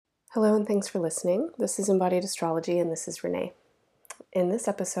Hello and thanks for listening. This is Embodied Astrology and this is Renee. In this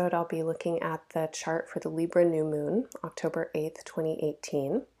episode, I'll be looking at the chart for the Libra new moon, October 8th,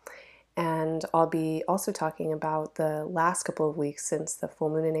 2018. And I'll be also talking about the last couple of weeks since the full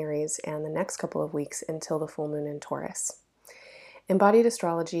moon in Aries and the next couple of weeks until the full moon in Taurus. Embodied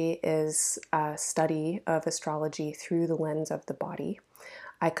astrology is a study of astrology through the lens of the body.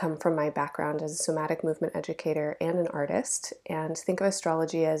 I come from my background as a somatic movement educator and an artist, and think of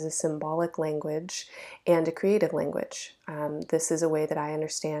astrology as a symbolic language and a creative language. This is a way that I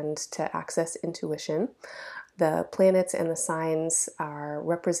understand to access intuition. The planets and the signs are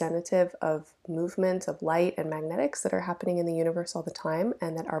representative of movement of light and magnetics that are happening in the universe all the time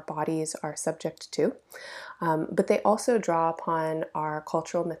and that our bodies are subject to. But they also draw upon our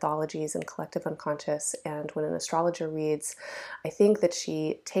cultural mythologies and collective unconscious. And when an astrologer reads, I think that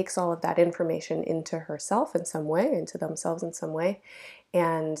she takes all of that information into herself in some way, into themselves in some way.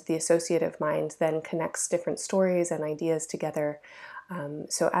 And the associative mind then connects different stories and ideas together.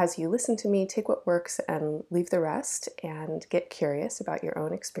 So as you listen to me, take what works and leave the rest and get curious about your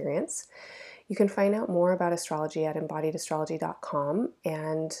own experience. You can find out more about astrology at embodiedastrology.com,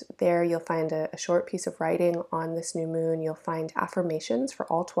 and there you'll find a short piece of writing on this new moon. You'll find affirmations for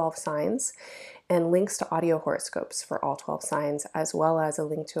all 12 signs and links to audio horoscopes for all 12 signs, as well as a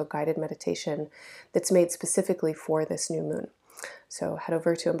link to a guided meditation that's made specifically for this new moon. So head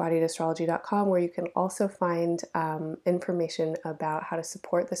over to embodiedastrology.com, where you can also find information about how to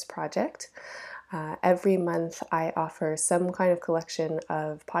support this project. Every month I offer some kind of collection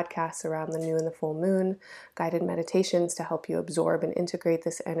of podcasts around the new and the full moon, guided meditations to help you absorb and integrate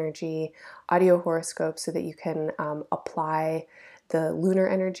this energy, audio horoscopes so that you can apply the lunar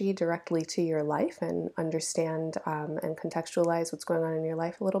energy directly to your life and understand and contextualize what's going on in your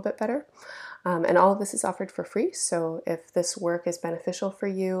life a little bit better. And all of this is offered for free, so if this work is beneficial for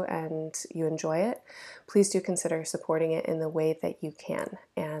you and you enjoy it, please do consider supporting it in the way that you can.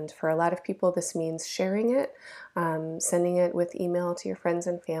 And for a lot of people, this means sharing it, sending it with email to your friends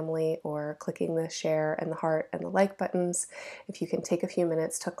and family, or clicking the share and the heart and the like buttons. If you can take a few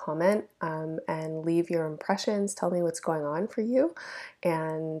minutes to comment and leave your impressions, tell me what's going on for you,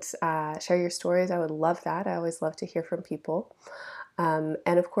 and share your stories. I would love that. I always love to hear from people.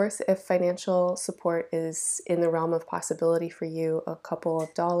 And of course, if financial support is in the realm of possibility for you, a couple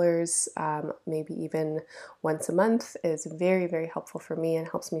of dollars, maybe even once a month, is very, very helpful for me and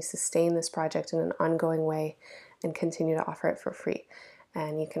helps me sustain this project in an ongoing way and continue to offer it for free.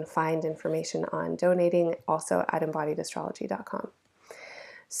 And you can find information on donating also at embodiedastrology.com.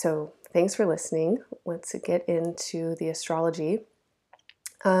 So thanks for listening. Let's get into the astrology.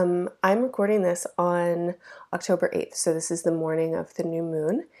 I'm recording this on October 8th, so this is the morning of the new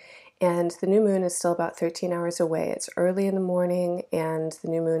moon, and the new moon is still about 13 hours away. It's early in the morning, and the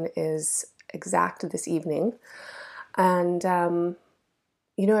new moon is exact this evening. And,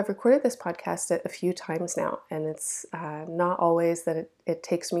 I've recorded this podcast a few times now, and it's not always that it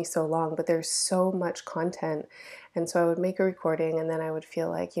takes me so long, but there's so much content. And so I would make a recording, and then I would feel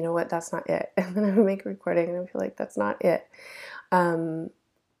like, you know what, that's not it. And then I would make a recording, and I would feel like, that's not it.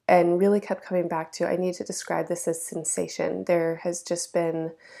 And really kept coming back to, I need to describe this as sensation. There has just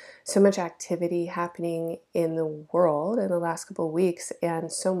been so much activity happening in the world in the last couple of weeks,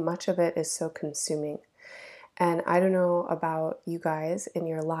 and so much of it is so consuming. And I don't know about you guys in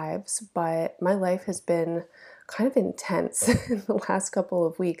your lives, but my life has been kind of intense in the last couple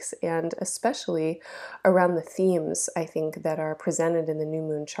of weeks, and especially around the themes, I think, that are presented in the new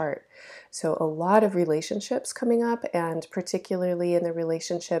moon chart. So a lot of relationships coming up, and particularly in the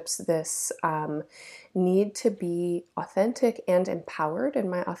relationships, this need to be authentic and empowered in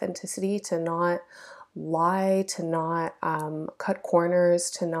my authenticity, to not lie, to not cut corners,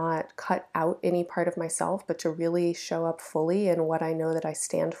 to not cut out any part of myself, but to really show up fully in what I know that I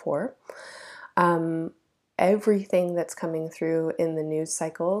stand for. Everything that's coming through in the news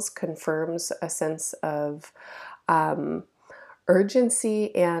cycles confirms a sense of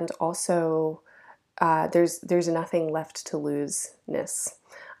urgency, and also there's nothing left to lose-ness.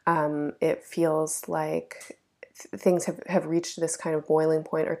 It feels like things have reached this kind of boiling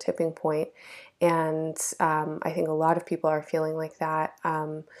point or tipping point, and I think a lot of people are feeling like that,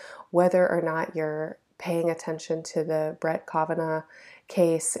 whether or not you're paying attention to the Brett Kavanaugh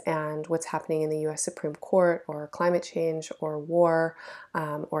case and what's happening in the U.S. Supreme Court, or climate change, or war,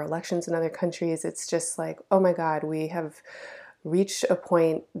 or elections in other countries. It's just like, oh my God, we have reached a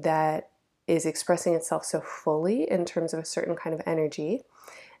point that is expressing itself so fully in terms of a certain kind of energy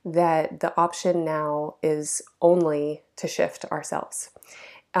that the option now is only to shift ourselves.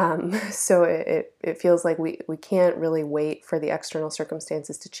 So it feels like we can't really wait for the external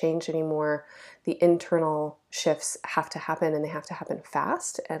circumstances to change anymore. The internal shifts have to happen, and they have to happen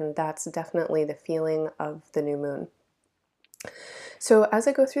fast. And that's definitely the feeling of the new moon. So as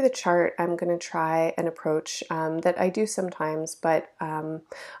I go through the chart, I'm going to try an approach that I do sometimes, but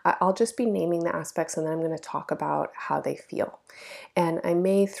I'll just be naming the aspects, and then I'm going to talk about how they feel. And I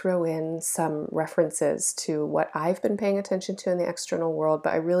may throw in some references to what I've been paying attention to in the external world,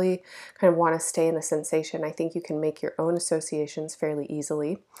 but I really kind of want to stay in the sensation. I think you can make your own associations fairly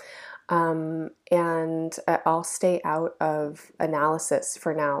easily. And I'll stay out of analysis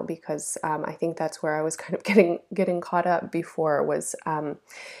for now, because I think that's where I was kind of getting caught up before, was the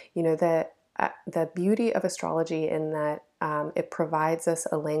beauty of astrology in that it provides us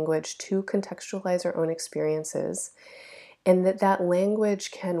a language to contextualize our own experiences, and that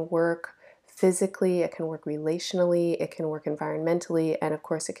language can work physically, it can work relationally, it can work environmentally, and of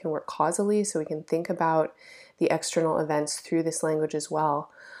course it can work causally, so we can think about the external events through this language as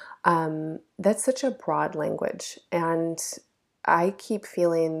well. That's such a broad language, and I keep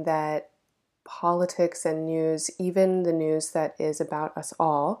feeling that politics and news, even the news that is about us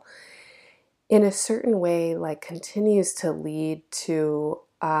all, in a certain way, like, continues to lead to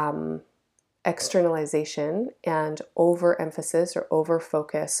externalization and overemphasis or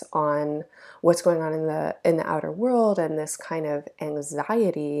overfocus on what's going on in the outer world, and this kind of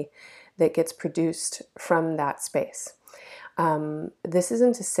anxiety that gets produced from that space. This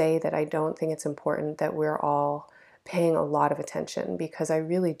isn't to say that I don't think it's important that we're all paying a lot of attention, because I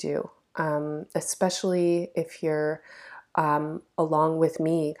really do, especially if you're, along with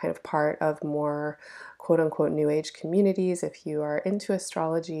me, kind of part of more quote unquote new age communities. If you are into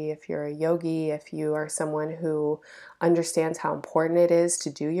astrology, if you're a yogi, if you are someone who understands how important it is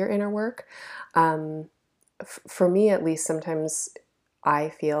to do your inner work, for me at least, sometimes I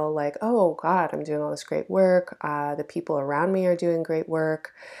feel like, oh God, I'm doing all this great work. The people around me are doing great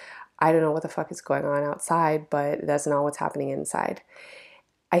work. I don't know what the fuck is going on outside, but that's not what's happening inside.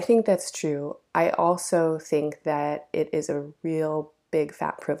 I think that's true. I also think that it is a real big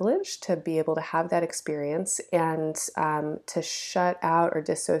fat privilege to be able to have that experience, and to shut out or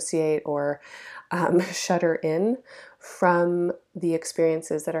dissociate or shutter in from the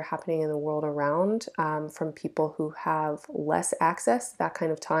experiences that are happening in the world around, from people who have less access to that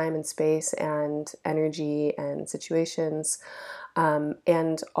kind of time and space and energy and situations,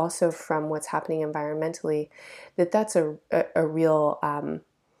 and also from what's happening environmentally. That's a real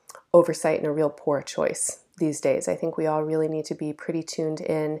oversight and a real poor choice these days. I think we all really need to be pretty tuned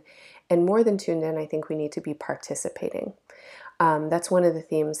in, and more than tuned in, I think we need to be participating. That's one of the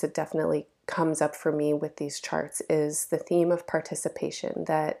themes that definitely comes up for me with these charts, is the theme of participation,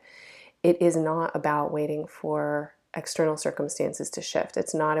 that it is not about waiting for external circumstances to shift.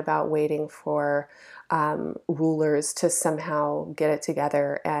 It's not about waiting for rulers to somehow get it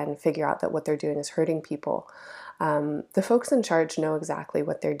together and figure out that what they're doing is hurting people. The folks in charge know exactly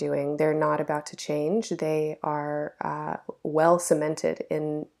what they're doing. They're not about to change. They are well cemented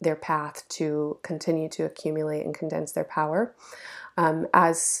in their path to continue to accumulate and condense their power.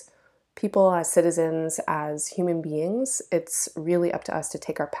 As people, as citizens, as human beings, it's really up to us to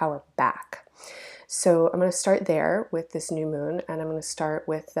take our power back. So I'm going to start there with this new moon, and I'm going to start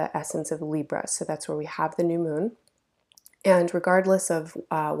with the essence of Libra. So that's where we have the new moon. And regardless of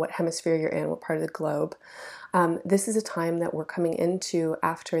what hemisphere you're in, what part of the globe, this is a time that we're coming into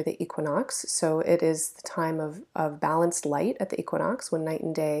after the equinox. So it is the time of balanced light at the equinox, when night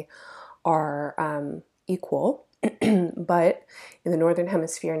and day are equal. But in the northern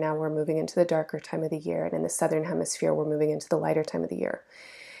hemisphere now, we're moving into the darker time of the year, and in the southern hemisphere, we're moving into the lighter time of the year.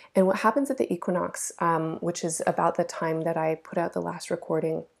 And what happens at the equinox, which is about the time that I put out the last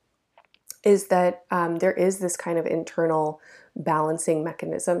recording, is that there is this kind of internal balancing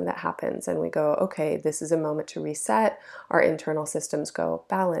mechanism that happens, and we go, okay, this is a moment to reset. Our internal systems go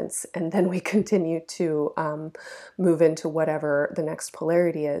balance, and then we continue to move into whatever the next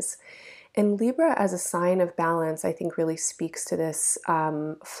polarity is. And Libra, as a sign of balance, I think really speaks to this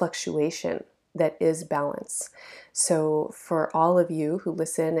fluctuation that is balance. So for all of you who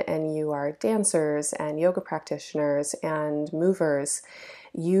listen and you are dancers and yoga practitioners and movers,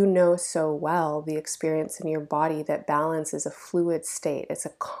 you know so well the experience in your body that balance is a fluid state. It's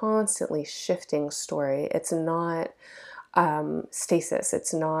a constantly shifting story. It's not stasis.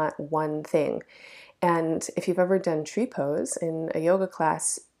 It's not one thing. And if you've ever done tree pose in a yoga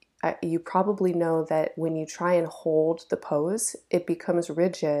class, you probably know that when you try and hold the pose, it becomes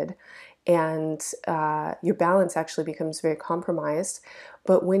rigid, and your balance actually becomes very compromised.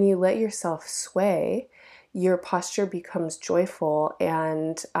 But when you let yourself sway, your posture becomes joyful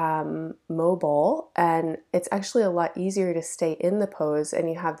and mobile, and it's actually a lot easier to stay in the pose, and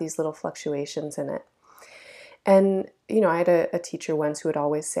you have these little fluctuations in it. And, I had a teacher once who would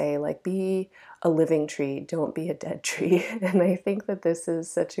always say, like, be a living tree, don't be a dead tree. And I think that this is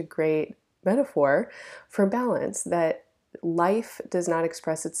such a great metaphor for balance, that life does not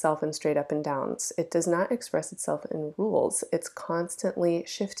express itself in straight up and downs. It does not express itself in rules. It's constantly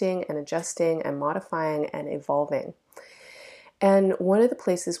shifting and adjusting and modifying and evolving. And one of the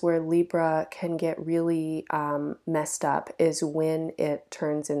places where Libra can get really messed up is when it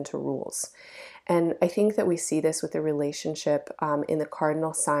turns into rules. And I think that we see this with the relationship in the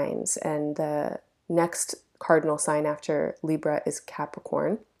cardinal signs. And the next cardinal sign after Libra is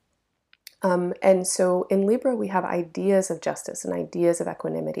Capricorn. And so in Libra, we have ideas of justice and ideas of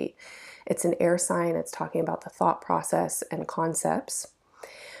equanimity. It's an air sign. It's talking about the thought process and concepts.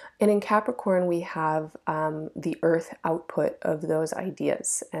 And in Capricorn, we have the earth output of those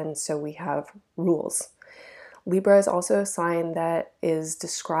ideas. And so we have rules. Libra is also a sign that is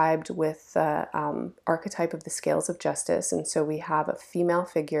described with the archetype of the scales of justice. And so we have a female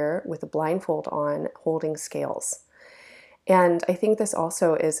figure with a blindfold on holding scales. And I think this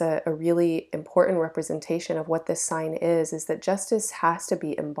also is a really important representation of what this sign is that justice has to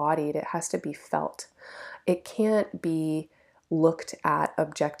be embodied. It has to be felt. It can't be looked at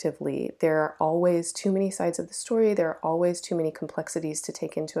objectively. There are always too many sides of the story. There are always too many complexities to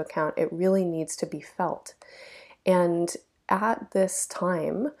take into account. It really needs to be felt. And at this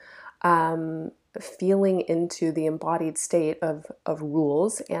time, feeling into the embodied state of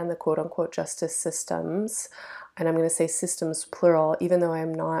rules and the quote-unquote justice systems, and I'm going to say systems plural, even though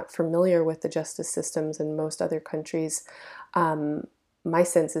I'm not familiar with the justice systems in most other countries, my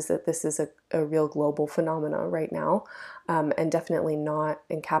sense is that this is a real global phenomena right now, and definitely not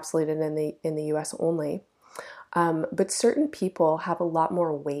encapsulated in the US only. But certain people have a lot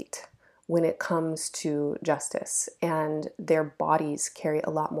more weight when it comes to justice, and their bodies carry a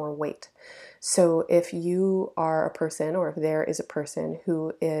lot more weight. So if you are a person, or if there is a person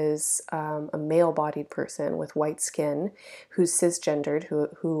who is a male-bodied person with white skin, who's cisgendered,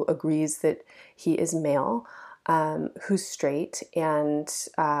 who agrees that he is male, who's straight, and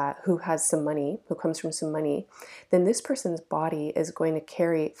who has some money, who comes from some money, then this person's body is going to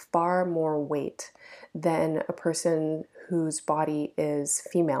carry far more weight than a person whose body is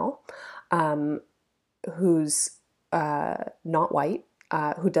female, who's not white,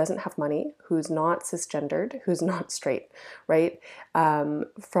 who doesn't have money, who's not cisgendered, who's not straight, right?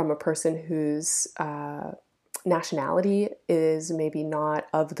 From a person whose nationality is maybe not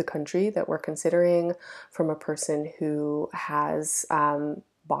of the country that we're considering, from a person who has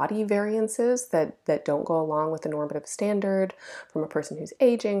body variances that don't go along with the normative standard, from a person who's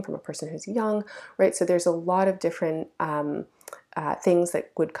aging, from a person who's young, right? So there's a lot of different things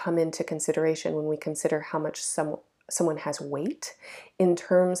that would come into consideration when we consider how much someone has weight in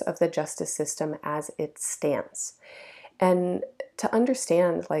terms of the justice system as it stands. And to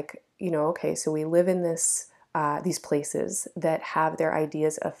understand, like, okay, so we live in these places that have their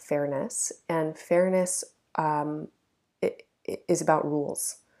ideas of fairness, and fairness is about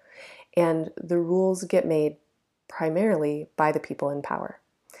rules. And the rules get made primarily by the people in power.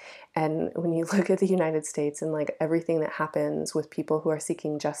 And when you look at the United States and like everything that happens with people who are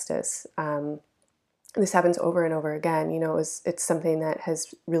seeking justice, this happens over and over again. It's something that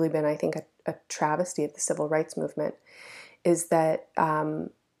has really been, I think, a travesty of the civil rights movement, is that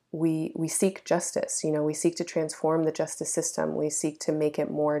we seek justice. We seek to transform the justice system. We seek to make it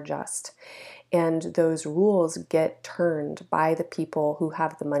more just. And those rules get turned by the people who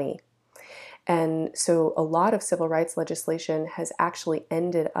have the money. And so a lot of civil rights legislation has actually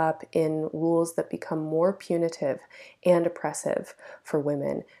ended up in rules that become more punitive and oppressive for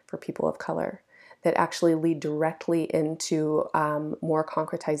women, for people of color, that actually lead directly into more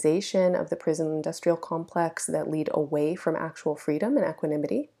concretization of the prison industrial complex, that lead away from actual freedom and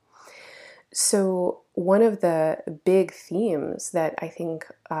equanimity. So one of the big themes that I think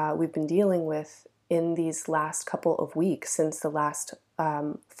we've been dealing with in these last couple of weeks since the last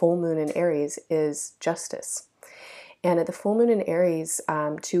full moon in Aries is justice. And at the full moon in Aries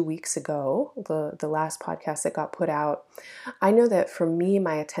 2 weeks ago, the last podcast that got put out, I know that for me,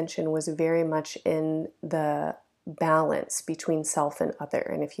 my attention was very much in the balance between self and other.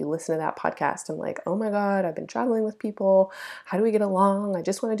 And if you listen to that podcast, I'm like, oh my God, I've been traveling with people. How do we get along? I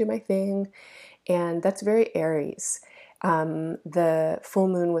just want to do my thing. And that's very Aries. The full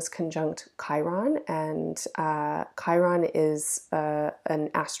moon was conjunct Chiron, and Chiron is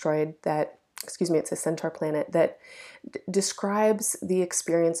an asteroid that it's a centaur planet that describes the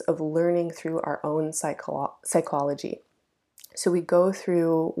experience of learning through our own psychology. So we go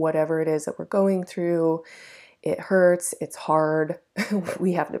through whatever it is that we're going through. It hurts, it's hard,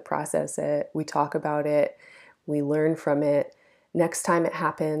 we have to process it, we talk about it, we learn from it. Next time it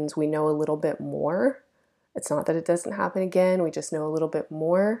happens, we know a little bit more. It's not that it doesn't happen again, we just know a little bit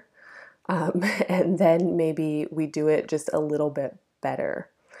more. And then maybe we do it just a little bit better.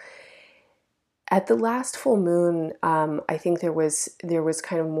 At the last full moon, I think there was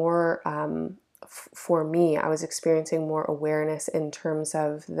kind of more, for me, I was experiencing more awareness in terms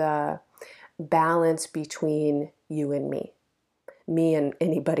of the balance between you and me and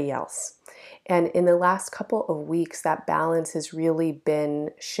anybody else. And in the last couple of weeks, that balance has really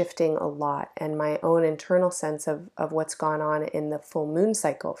been shifting a lot. And my own internal sense of what's gone on in the full moon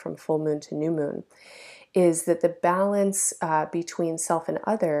cycle, from full moon to new moon, is that the balance between self and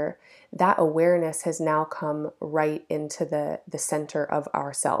other, that awareness has now come right into the center of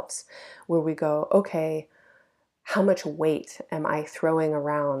ourselves, where we go, okay, how much weight am I throwing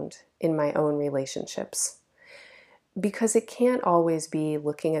around in my own relationships? Because it can't always be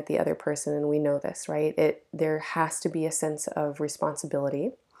looking at the other person, and we know this, right? There has to be a sense of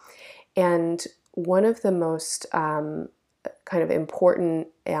responsibility. And one of the most kind of important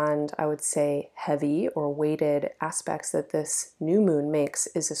and I would say heavy or weighted aspects that this new moon makes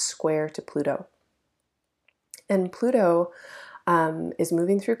is a square to Pluto. And Pluto is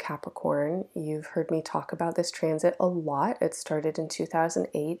moving through Capricorn. You've heard me talk about this transit a lot. It started in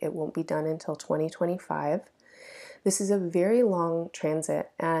 2008. It won't be done until 2025. This is a very long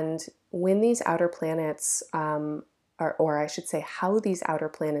transit, and when these outer planets, or I should say how these outer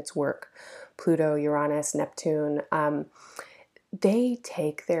planets work, Pluto, Uranus, Neptune, they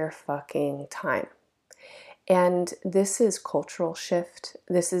take their fucking time. And this is cultural shift,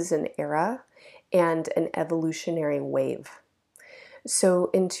 this is an era, and an evolutionary wave.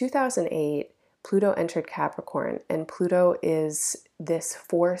 So in 2008, Pluto entered Capricorn, and Pluto is this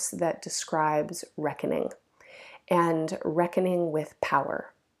force that describes reckoning. And reckoning with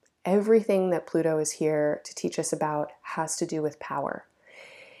power. Everything that Pluto is here to teach us about has to do with power.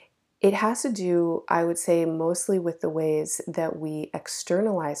 It has to do, I would say, mostly with the ways that we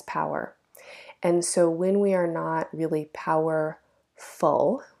externalize power. And so when we are not really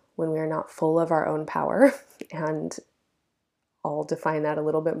powerful, when we are not full of our own power, and I'll define that a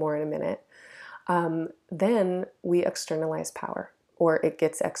little bit more in a minute, then we externalize power, or it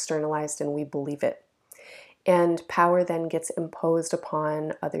gets externalized and we believe it. And power then gets imposed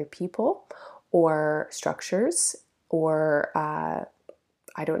upon other people or structures or,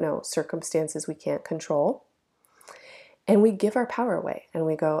 circumstances we can't control. And we give our power away and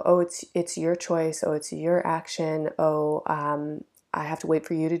we go, oh, it's your choice. Oh, it's your action. Oh, I have to wait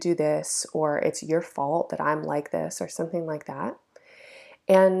for you to do this, or it's your fault that I'm like this, or something like that.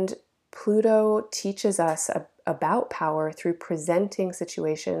 And Pluto teaches us about power through presenting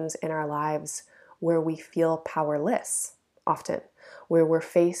situations in our lives where we feel powerless, often, where we're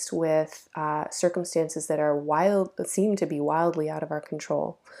faced with circumstances that seem to be wildly out of our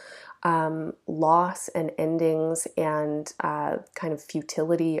control. Loss and endings and kind of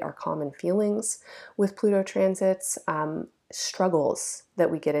futility are common feelings with Pluto transits. Struggles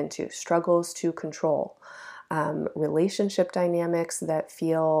that we get into, struggles to control, relationship dynamics that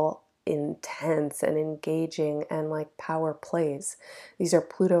feel intense and engaging and like power plays. These are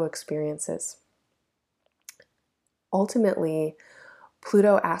Pluto experiences. Ultimately,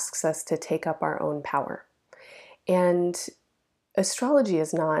 Pluto asks us to take up our own power. And astrology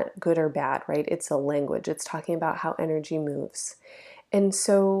is not good or bad, right? It's a language. It's talking about how energy moves. And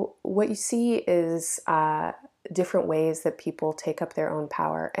so what you see is different ways that people take up their own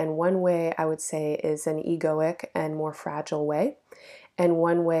power. And one way I would say is an egoic and more fragile way. And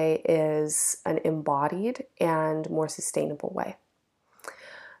one way is an embodied and more sustainable way.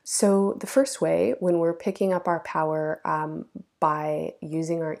 So the first way, when we're picking up our power by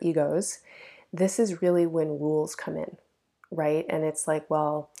using our egos, this is really when rules come in, right? And it's like,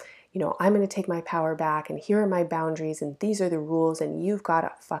 well, I'm going to take my power back, and here are my boundaries, and these are the rules, and you've got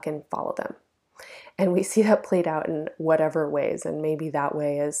to fucking follow them. And we see that played out in whatever ways, and maybe that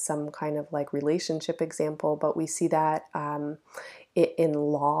way is some kind of like relationship example, but we see that in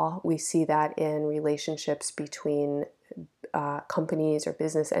law, we see that in relationships between companies or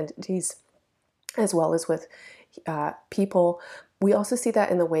business entities, as well as with people. We also see that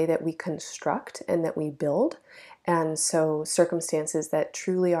in the way that we construct and that we build. And so circumstances that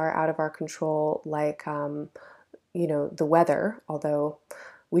truly are out of our control, like, the weather, although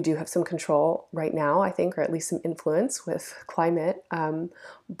We do have some control right now, I think, or at least some influence with climate.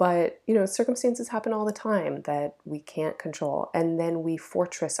 But, circumstances happen all the time that we can't control. And then we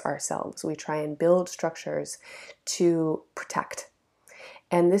fortress ourselves. We try and build structures to protect.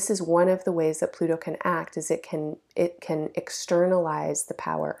 And this is one of the ways that Pluto can act, is it can externalize the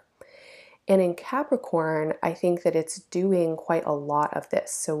power. And in Capricorn, I think that it's doing quite a lot of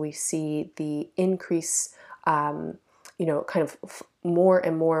this. So we see the increase, kind of more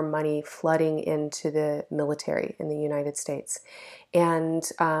and more money flooding into the military in the United States. And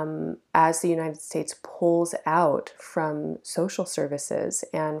as the United States pulls out from social services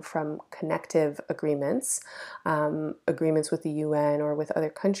and from connective agreements, agreements with the UN or with other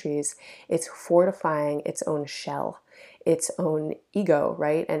countries, it's fortifying its own shell, its own ego,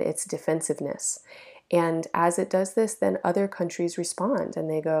 right? And its defensiveness. And as it does this, then other countries respond and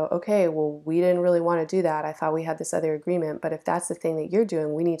they go, okay, well, we didn't really want to do that. I thought we had this other agreement, but if that's the thing that you're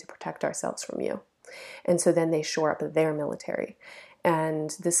doing, we need to protect ourselves from you. And so then they shore up their military.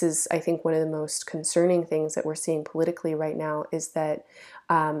 And this is, I think, one of the most concerning things that we're seeing politically right now, is that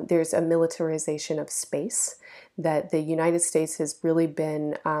there's a militarization of space, that the United States has really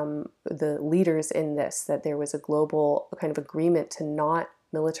been the leaders in this, that there was a global kind of agreement to not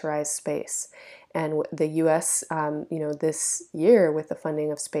militarize space. And the U.S., this year with the funding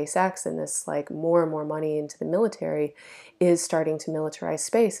of SpaceX and this like more and more money into the military, is starting to militarize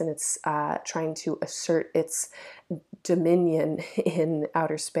space, and it's trying to assert its dominion in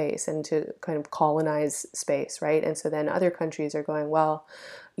outer space and to kind of colonize space, right? And so then other countries are going, well,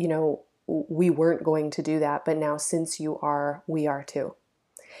 we weren't going to do that, but now since you are, we are too.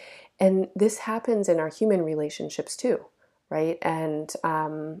 And this happens in our human relationships too, right? And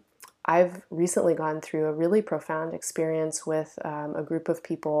I've recently gone through a really profound experience with a group of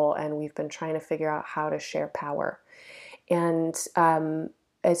people, and we've been trying to figure out how to share power. And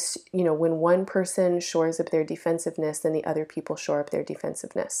as when one person shores up their defensiveness, then the other people shore up their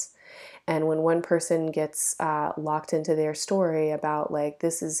defensiveness. And when one person gets locked into their story about like,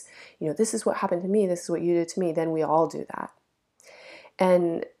 this is what happened to me, this is what you did to me, then we all do that.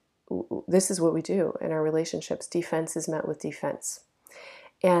 And this is what we do in our relationships. Defense is met with defense.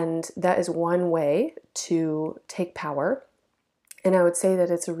 And that is one way to take power. And I would say that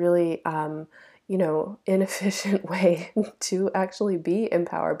it's a really, inefficient way to actually be in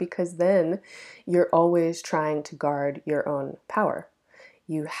power, because then you're always trying to guard your own power.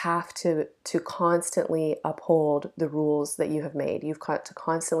 You have to constantly uphold the rules that you have made. You've got to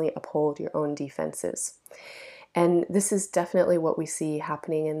constantly uphold your own defenses. And this is definitely what we see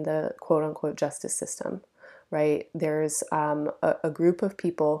happening in the quote unquote justice system, right? There's a group of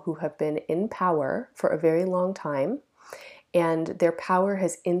people who have been in power for a very long time, and their power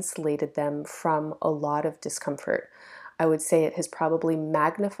has insulated them from a lot of discomfort. I would say it has probably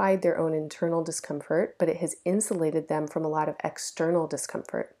magnified their own internal discomfort, but it has insulated them from a lot of external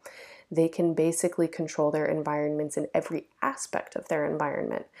discomfort. They can basically control their environments in every aspect of their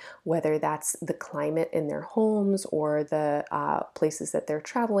environment, whether that's the climate in their homes or the places that they're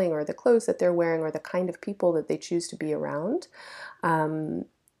traveling or the clothes that they're wearing or the kind of people that they choose to be around.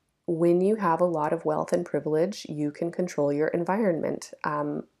 When you have a lot of wealth and privilege, you can control your environment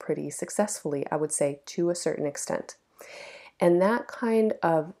pretty successfully, I would say, to a certain extent. And that kind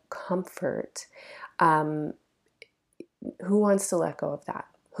of comfort, who wants to let go of that?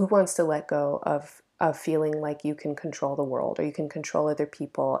 Who wants to let go of feeling like you can control the world or you can control other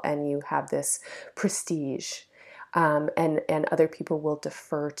people and you have this prestige and other people will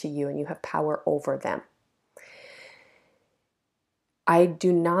defer to you and you have power over them? I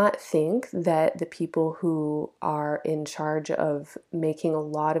do not think that the people who are in charge of making a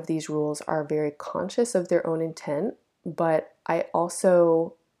lot of these rules are very conscious of their own intent, but I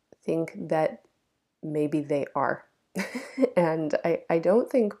also think that maybe they are. And I don't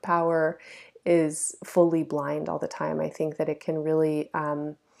think power is fully blind all the time. I think that it can really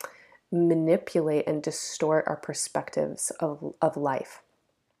manipulate and distort our perspectives of life.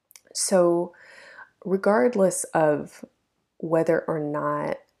 So regardless of whether or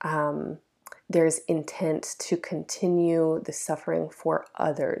not there's intent to continue the suffering for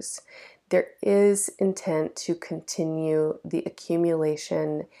others, there is intent to continue the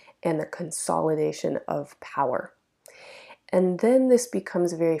accumulation and the consolidation of power. And then this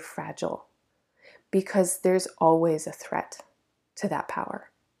becomes very fragile because there's always a threat to that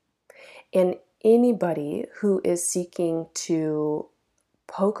power. And anybody who is seeking to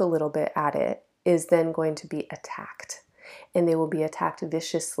poke a little bit at it is then going to be attacked. And they will be attacked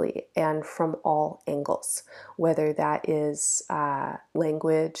viciously and from all angles, whether that is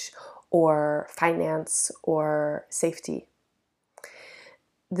language or finance or safety.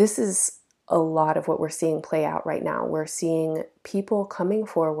 this is a lot of what we're seeing play out right now. We're seeing people coming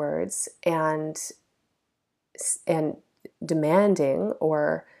forwards and demanding,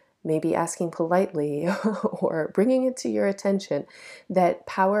 or maybe asking politely or bringing it to your attention, that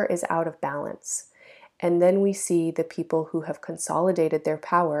power is out of balance. And then we see the people who have consolidated their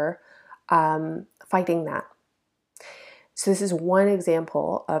power fighting that. So this is one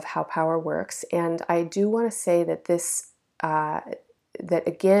example of how power works. And I do want to say that that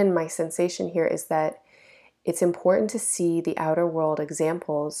again, my sensation here is that it's important to see the outer world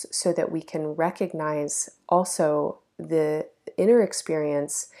examples so that we can recognize also the inner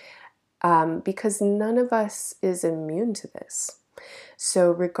experience, because none of us is immune to this.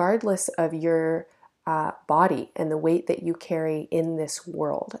 So regardless of your body and the weight that you carry in this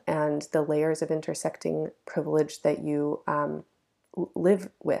world and the layers of intersecting privilege that you live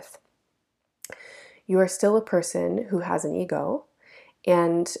with, you are still a person who has an ego,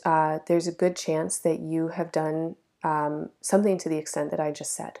 and there's a good chance that you have done something to the extent that I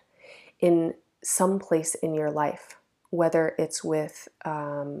just said in some place in your life, whether it's with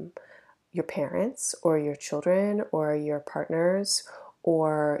your parents or your children or your partners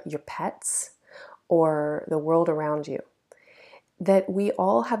or your pets or the world around you. That we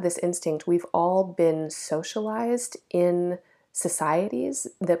all have this instinct. We've all been socialized in societies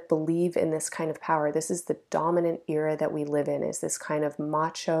that believe in this kind of power. This is the dominant era that we live in, is this kind of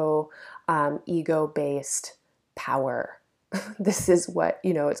macho, ego-based power. This is what,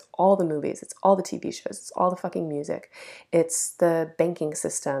 it's all the movies, it's all the TV shows, it's all the fucking music, it's the banking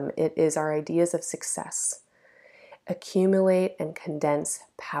system, it is our ideas of success. Accumulate and condense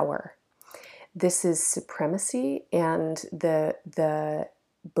power. This is supremacy and the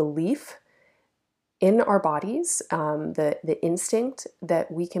belief in our bodies, the instinct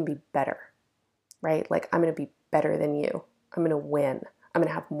that we can be better, right? Like, I'm going to be better than you. I'm going to win. I'm going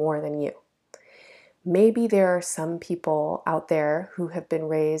to have more than you. Maybe there are some people out there who have been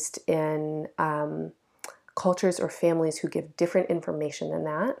raised in cultures or families who give different information than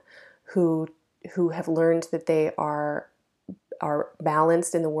that, who have learned that they are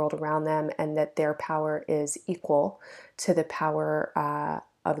balanced in the world around them and that their power is equal to the power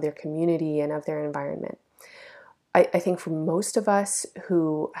of their community and of their environment. I think for most of us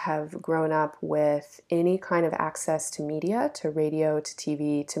who have grown up with any kind of access to media, to radio, to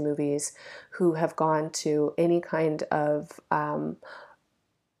TV, to movies, who have gone to any kind of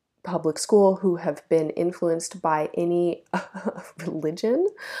public school, who have been influenced by any religion,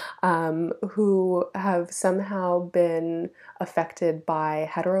 who have somehow been affected by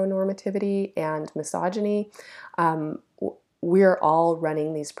heteronormativity and misogyny, we're all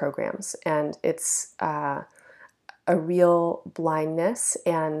running these programs, and it's a real blindness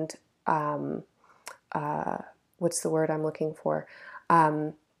and what's the word I'm looking for?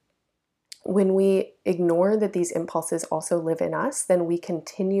 When we ignore that these impulses also live in us, then we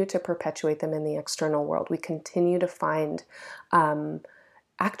continue to perpetuate them in the external world. We continue to find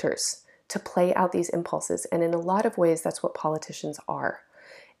actors to play out these impulses. And in a lot of ways, that's what politicians are.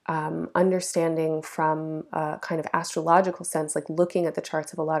 Understanding from a kind of astrological sense, like looking at the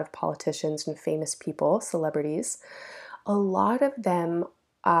charts of a lot of politicians and famous people, celebrities, a lot of them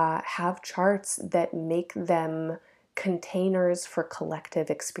have charts that make them containers for collective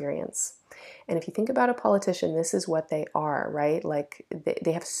experience. And if you think about a politician, this is what they are, right? Like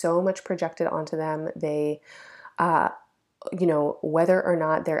they have so much projected onto them. They, whether or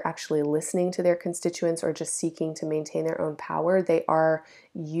not they're actually listening to their constituents or just seeking to maintain their own power, they are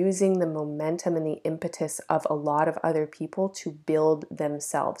using the momentum and the impetus of a lot of other people to build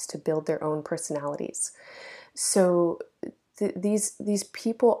themselves, to build their own personalities. So these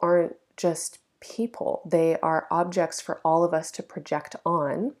people aren't just people. They are objects for all of us to project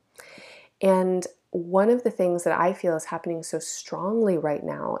on. And one of the things that I feel is happening so strongly right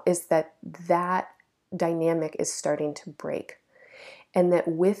now is that dynamic is starting to break. And that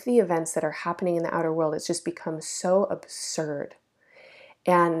with the events that are happening in the outer world, it's just become so absurd.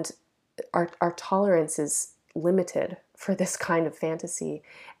 And our tolerance is limited for this kind of fantasy.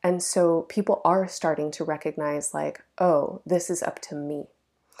 And so people are starting to recognize, like, oh, this is up to me.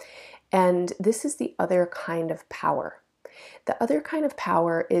 And this is the other kind of power. The other kind of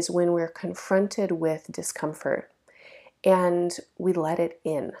power is when we're confronted with discomfort and we let it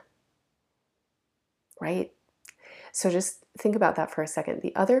in, right? So just think about that for a second.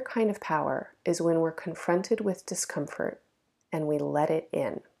 The other kind of power is when we're confronted with discomfort and we let it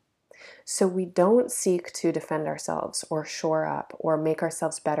in. So we don't seek to defend ourselves or shore up or make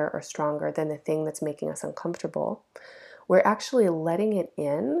ourselves better or stronger than the thing that's making us uncomfortable. We're actually letting it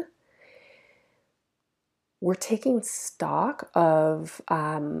in we're taking stock of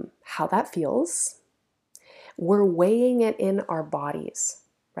how that feels. We're weighing it in our bodies,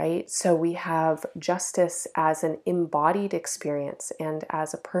 right? So we have justice as an embodied experience and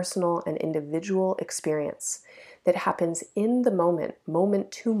as a personal and individual experience that happens in the moment,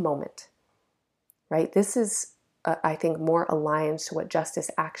 moment to moment, right? This is, I think, more aligned to what justice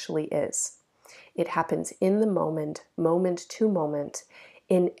actually is. It happens in the moment, moment to moment,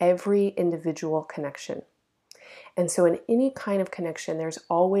 in every individual connection. And so in any kind of connection, there's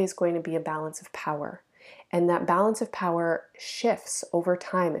always going to be a balance of power. And that balance of power shifts over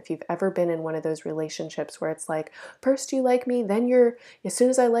time. If you've ever been in one of those relationships where it's like, first you like me, then as soon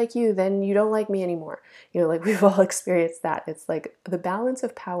as I like you, then you don't like me anymore. Like we've all experienced that. It's like the balance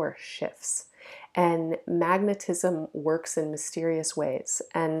of power shifts. And magnetism works in mysterious ways.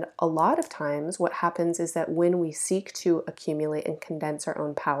 And a lot of times what happens is that when we seek to accumulate and condense our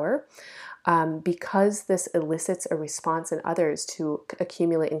own power, because this elicits a response in others to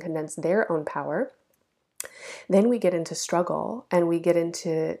accumulate and condense their own power, then we get into struggle and we get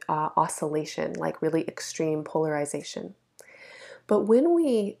into oscillation, like really extreme polarization. But when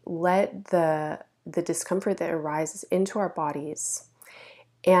we let the discomfort that arises into our bodies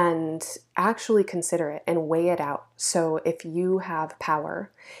and actually consider it and weigh it out. So if you have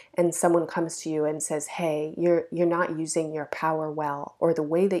power and someone comes to you and says, hey, you're not using your power well, or the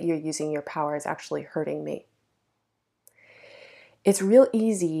way that you're using your power is actually hurting me. It's real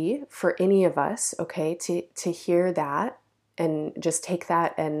easy for any of us, okay, to hear that and just take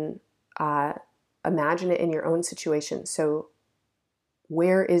that and imagine it in your own situation. So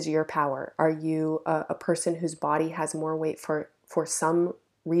where is your power? Are you a person whose body has more weight for some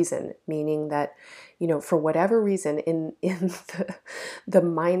reason, meaning that, for whatever reason in the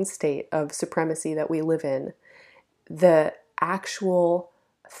mind state of supremacy that we live in, the actual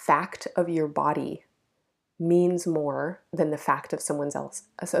fact of your body means more than the fact of someone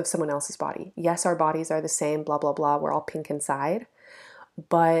else's body. Yes, our bodies are the same, blah, blah, blah. We're all pink inside.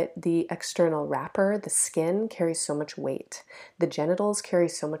 But the external wrapper, the skin, carries so much weight. The genitals carry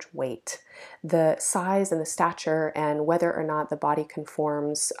so much weight. The size and the stature and whether or not the body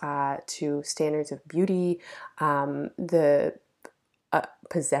conforms to standards of beauty, the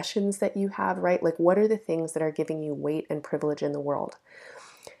possessions that you have, right? Like, what are the things that are giving you weight and privilege in the world?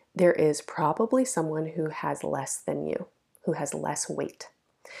 There is probably someone who has less than you, who has less weight.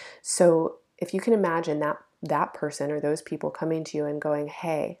 So if you can imagine that person or those people coming to you and going,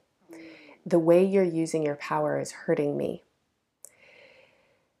 hey, the way you're using your power is hurting me,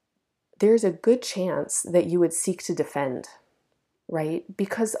 there's a good chance that you would seek to defend, right?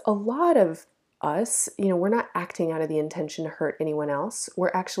 Because a lot of us, we're not acting out of the intention to hurt anyone else.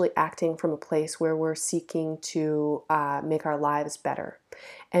 We're actually acting from a place where we're seeking to make our lives better.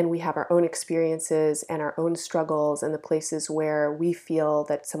 And we have our own experiences and our own struggles and the places where we feel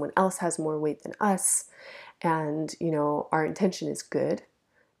that someone else has more weight than us. And, our intention is good,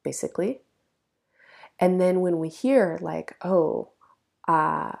 basically. And then when we hear like, oh,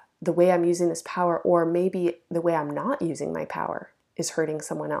 the way I'm using this power, or maybe the way I'm not using my power is hurting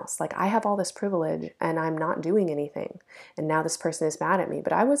someone else. Like, I have all this privilege and I'm not doing anything. And now this person is mad at me,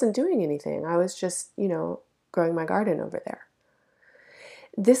 but I wasn't doing anything. I was just, growing my garden over there.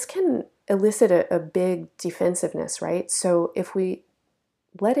 This can elicit a big defensiveness, right? So if we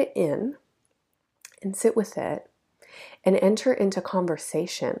let it in and sit with it and enter into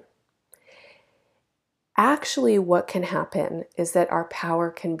conversation, actually what can happen is that our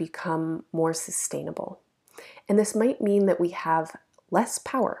power can become more sustainable. And this might mean that we have less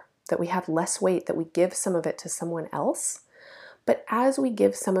power, that we have less weight, that we give some of it to someone else. But as we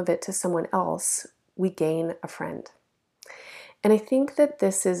give some of it to someone else, we gain a friend. And I think that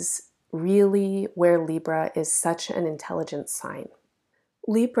this is really where Libra is such an intelligent sign.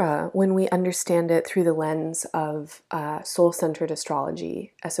 Libra, when we understand it through the lens of soul-centered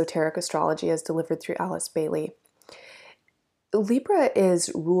astrology, esoteric astrology as delivered through Alice Bailey, Libra is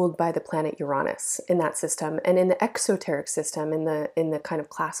ruled by the planet Uranus in that system, and in the exoteric system, in the kind of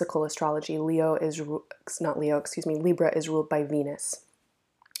classical astrology, Libra is ruled by Venus.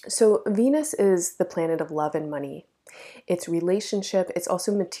 So Venus is the planet of love and money. It's relationship, it's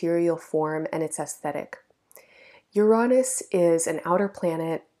also material form, and it's aesthetic. Uranus is an outer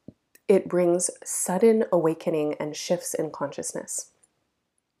planet. It brings sudden awakening and shifts in consciousness.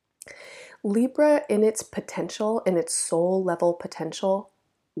 Libra, in its potential, in its soul level potential,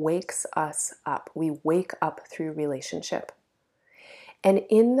 wakes us up. We wake up through relationship. And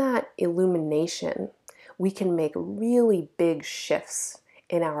in that illumination, we can make really big shifts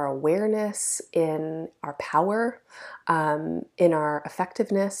in our awareness, in our power, in our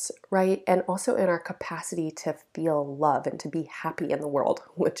effectiveness, right? And also in our capacity to feel love and to be happy in the world,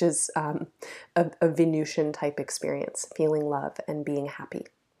 which is a Venusian type experience, feeling love and being happy.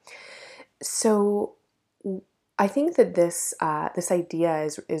 So I think that this idea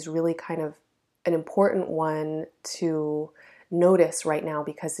is really kind of an important one to notice right now,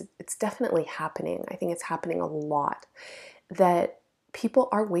 because it's definitely happening. I think it's happening a lot, that people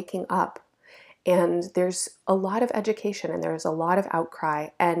are waking up, and there's a lot of education and there's a lot of outcry,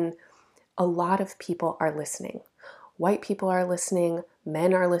 and a lot of people are listening. White people are listening,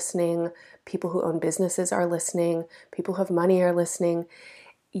 men are listening, people who own businesses are listening, people who have money are listening.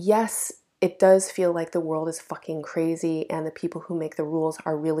 Yes, it does feel like the world is fucking crazy and the people who make the rules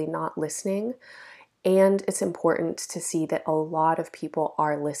are really not listening. And it's important to see that a lot of people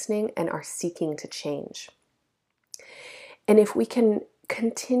are listening and are seeking to change. And if we can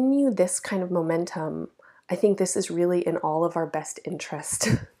continue this kind of momentum, I think this is really in all of our best interest.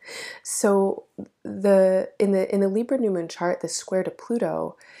 So in the Libra new moon chart, the square to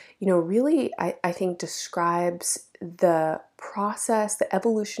Pluto, really I think describes the process, the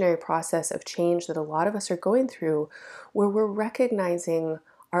evolutionary process of change that a lot of us are going through, where we're recognizing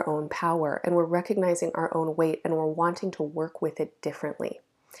our own power and we're recognizing our own weight and we're wanting to work with it differently.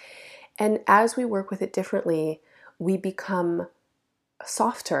 And as we work with it differently, we become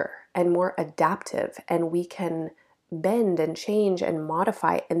softer and more adaptive, and we can bend and change and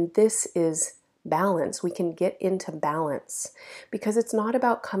modify. And this is balance. We can get into balance, because it's not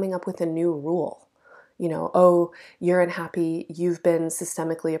about coming up with a new rule. Oh, you're unhappy, you've been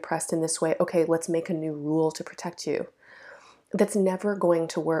systemically oppressed in this way. Okay, let's make a new rule to protect you. That's never going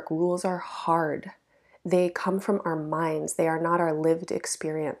to work. Rules are hard. They come from our minds. They are not our lived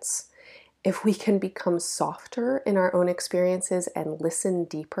experience. If we can become softer in our own experiences and listen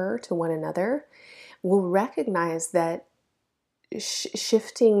deeper to one another, we'll recognize that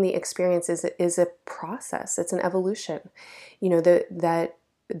shifting the experiences is a process. It's an evolution. That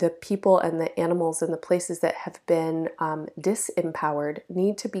the people and the animals and the places that have been disempowered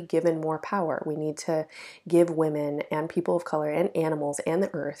need to be given more power. We need to give women and people of color and animals and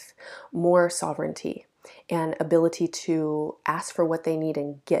the earth more sovereignty and ability to ask for what they need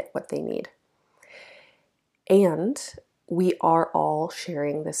and get what they need. And we are all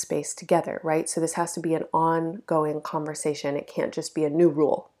sharing this space together, right? So this has to be an ongoing conversation. It can't just be a new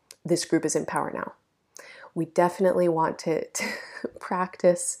rule. This group is in power now. We definitely want to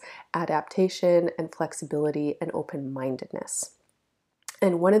practice adaptation and flexibility and open-mindedness.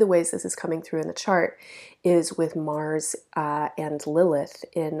 And one of the ways this is coming through in the chart is with Mars and Lilith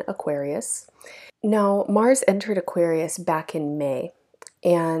in Aquarius. Now, Mars entered Aquarius back in May,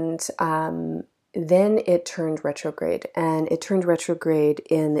 and then it turned retrograde. And it turned retrograde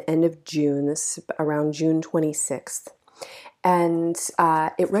in the end of June, this is around June 26th. And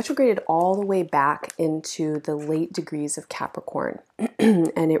it retrograded all the way back into the late degrees of Capricorn.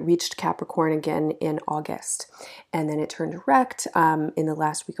 And it reached Capricorn again in August. And then it turned direct in the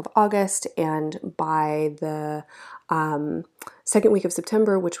last week of August. And by the second week of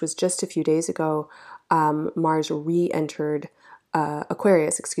September, which was just a few days ago, Mars re-entered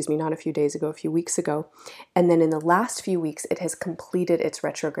Aquarius, not a few days ago, a few weeks ago. And then in the last few weeks, it has completed its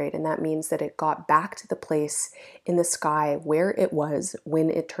retrograde. And that means that it got back to the place in the sky where it was when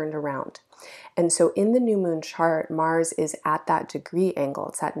it turned around. And so in the new moon chart, Mars is at that degree angle.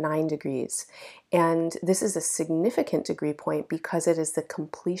 It's at 9 degrees. And this is a significant degree point because it is the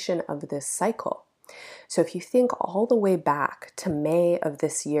completion of this cycle. So if you think all the way back to May of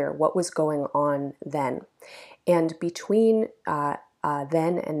this year, what was going on then? And between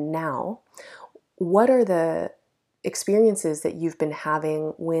then and now, what are the experiences that you've been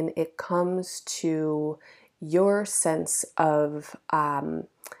having when it comes to your sense of,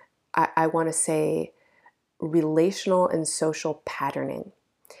 I want to say, relational and social patterning?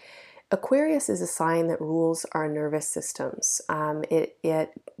 Aquarius is a sign that rules our nervous systems.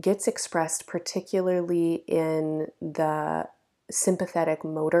 It gets expressed particularly in the sympathetic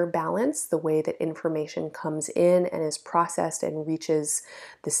motor balance, the way that information comes in and is processed and reaches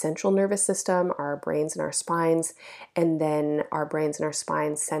the central nervous system, our brains and our spines, and then our brains and our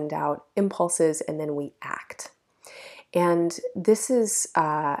spines send out impulses and then we act. And this is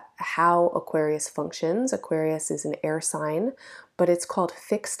how Aquarius functions. Aquarius is an air sign, but it's called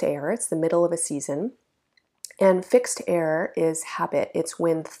fixed air. It's the middle of a season. And fixed air is habit. It's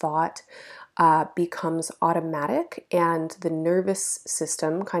when thought becomes automatic and the nervous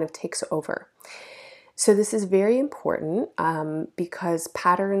system kind of takes over. So this is very important because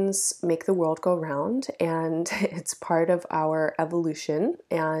patterns make the world go round, and it's part of our evolution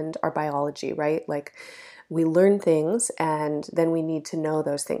and our biology, right? Like we learn things and then we need to know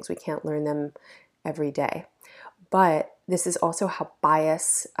those things. We can't learn them every day. But this is also how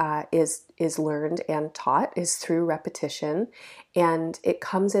bias is learned and taught, is through repetition, and it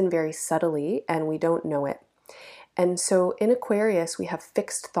comes in very subtly and we don't know it. And so in Aquarius, we have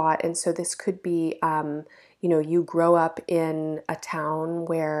fixed thought. And so this could be, you grow up in a town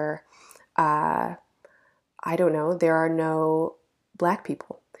where, I don't know, there are no Black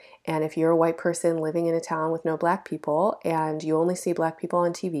people. And if you're a white person living in a town with no Black people and you only see Black people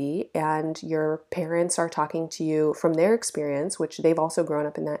on TV and your parents are talking to you from their experience, which they've also grown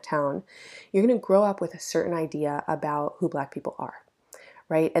up in that town, you're going to grow up with a certain idea about who Black people are.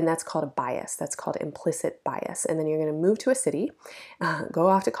 Right? And that's called a bias. That's called implicit bias. And then you're going to move to a city, go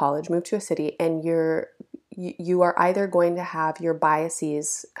off to college, move to a city, and you are either going to have your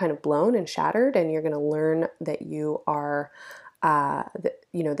biases kind of blown and shattered, and you're going to learn that you are,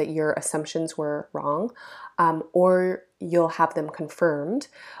 that your assumptions were wrong, or you'll have them confirmed.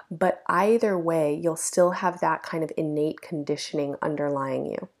 But either way, you'll still have that kind of innate conditioning underlying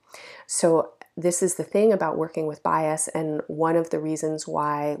you. So this is the thing about working with bias, and one of the reasons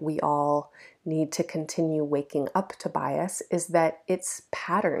why we all need to continue waking up to bias is that it's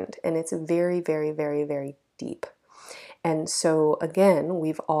patterned and it's very, very, very, very deep. And so again,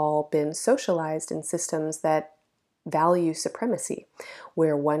 we've all been socialized in systems that value supremacy,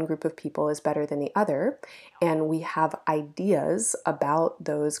 where one group of people is better than the other, and we have ideas about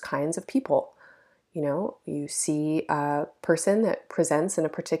those kinds of people. You see a person that presents in a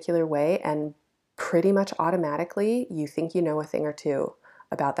particular way, and pretty much automatically you think you know a thing or two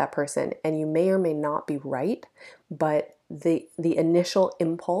about that person, and you may or may not be right, but the initial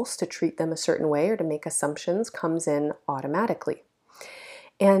impulse to treat them a certain way or to make assumptions comes in automatically.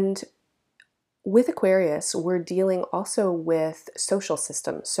 And with Aquarius, we're dealing also with social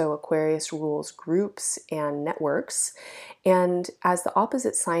systems. So Aquarius rules groups and networks. And as the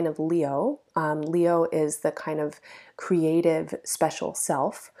opposite sign of Leo, Leo is the kind of creative, special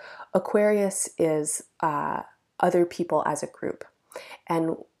self. Aquarius is other people as a group.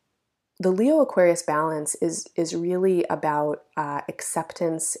 And the Leo-Aquarius balance is really about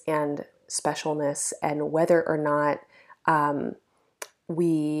acceptance and specialness, and whether or not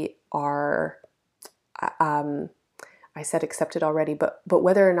we are... I said accepted already, but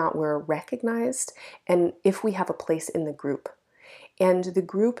whether or not we're recognized, and if we have a place in the group. And the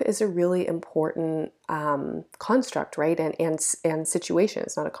group is a really important construct, right? And situation.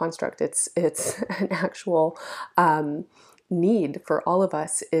 It's not a construct. It's an actual need for all of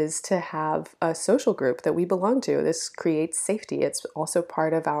us, is to have a social group that we belong to. This creates safety. It's also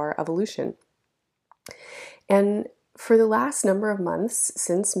part of our evolution. And for the last number of months,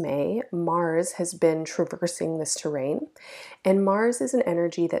 since May, Mars has been traversing this terrain, and Mars is an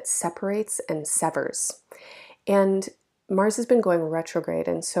energy that separates and severs. And Mars has been going retrograde,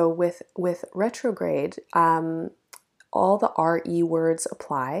 and so with retrograde, all the RE words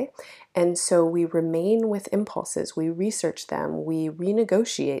apply, and so we remain with impulses, we research them, we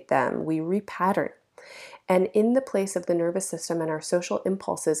renegotiate them, we repattern. And in the place of the nervous system and our social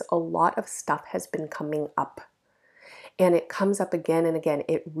impulses, a lot of stuff has been coming up. And it comes up again and again,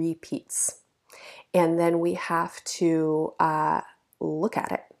 it repeats. And then we have to look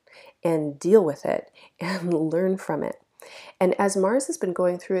at it and deal with it and learn from it. And as Mars has been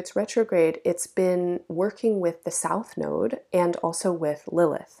going through its retrograde, it's been working with the South Node and also with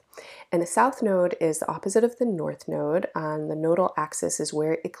Lilith. And the South Node is the opposite of the North Node. On the nodal axis is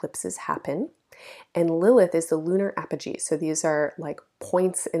where eclipses happen. And Lilith is the lunar apogee. So these are like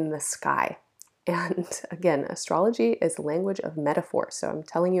points in the sky. And again, astrology is the language of metaphor. So I'm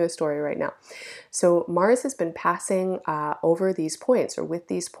telling you a story right now. So Mars has been passing over these points, or with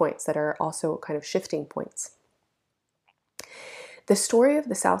these points that are also kind of shifting points. The story of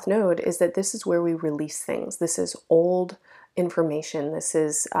the South Node is that this is where we release things. This is old information. This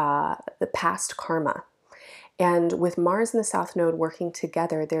is the past karma. And with Mars and the South Node working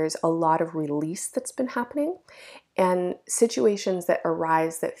together, there's a lot of release that's been happening and situations that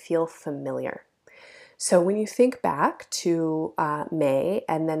arise that feel familiar. So when you think back to May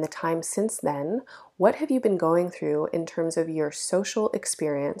and then the time since then, what have you been going through in terms of your social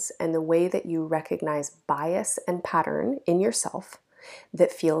experience and the way that you recognize bias and pattern in yourself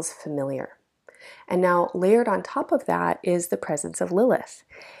that feels familiar? And now layered on top of that is the presence of Lilith.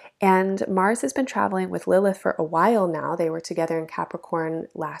 And Mars has been traveling with Lilith for a while now. They were together in Capricorn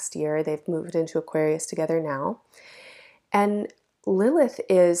last year. They've moved into Aquarius together now. And Lilith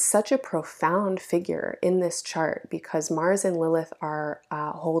is such a profound figure in this chart because Mars and Lilith are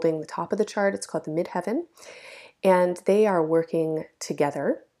holding the top of the chart. It's called the midheaven, and they are working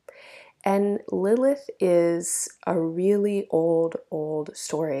together. And Lilith is a really old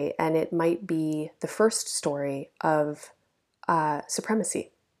story, and it might be the first story of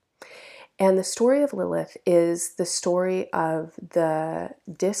supremacy. And the story of Lilith is the story of the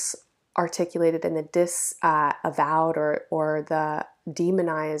disarticulated and the disavowed or the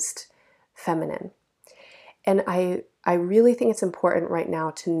demonized feminine. And I really think it's important right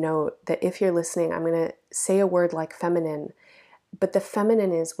now to note that if you're listening, I'm going to say a word like feminine, but the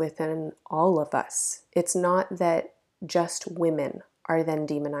feminine is within all of us. It's not that just women are then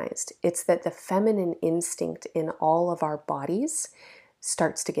demonized. It's that the feminine instinct in all of our bodies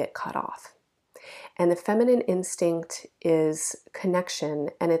starts to get cut off. And the feminine instinct is connection,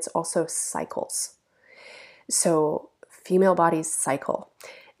 and it's also cycles. So female bodies cycle.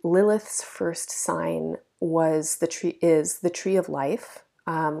 Lilith's first sign is the tree of life,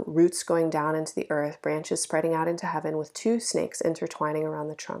 roots going down into the earth, branches spreading out into heaven with two snakes intertwining around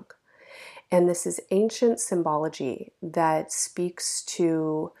the trunk. And this is ancient symbology that speaks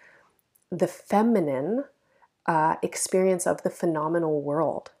to the feminine experience of the phenomenal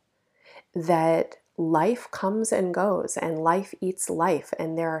world, that life comes and goes and life eats life,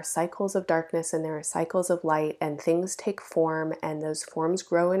 and there are cycles of darkness and there are cycles of light, and things take form and those forms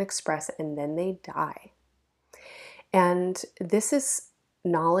grow and express and then they die. And this is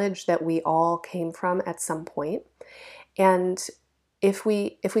knowledge that we all came from at some point. And if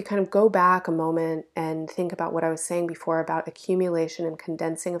we kind of go back a moment and think about what I was saying before about accumulation and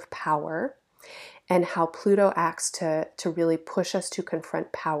condensing of power, and how Pluto acts to really push us to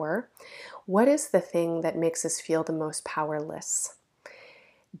confront power, what is the thing that makes us feel the most powerless?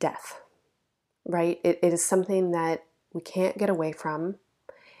 Death, right? It is something that we can't get away from,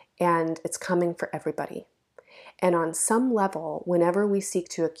 and it's coming for everybody. And on some level, whenever we seek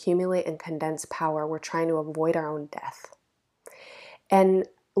to accumulate and condense power, we're trying to avoid our own death. And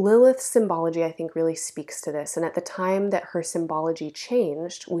Lilith's symbology, I think, really speaks to this. And at the time that her symbology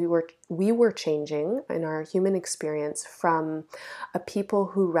changed, we were changing in our human experience from a people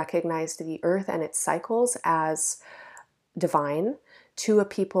who recognized the earth and its cycles as divine to a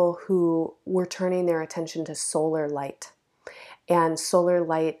people who were turning their attention to solar light. And solar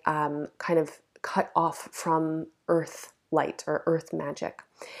light kind of cut off from earth light or earth magic.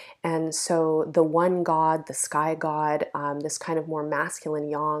 And so the one god, the sky god, this kind of more masculine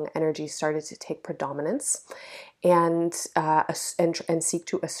yang energy started to take predominance and seek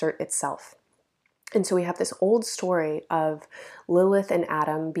to assert itself. And so we have this old story of Lilith and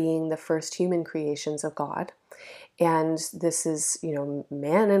Adam being the first human creations of God. And this is,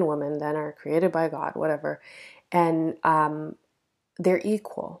 man and woman then are created by God, whatever. And they're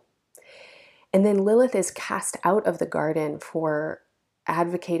equal. And then Lilith is cast out of the garden for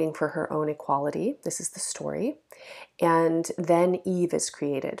advocating for her own equality. This is the story. And then Eve is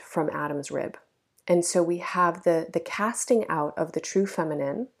created from Adam's rib. And so we have the casting out of the true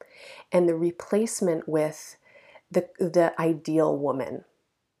feminine and the replacement with the ideal woman,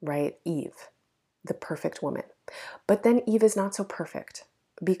 right? Eve, the perfect woman. But then Eve is not so perfect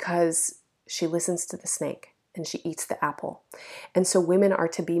because she listens to the snake and she eats the apple. And so women are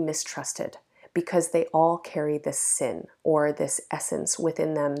to be mistrusted, because they all carry this sin or this essence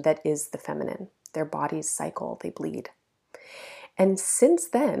within them that is the feminine. Their bodies cycle, they bleed. And since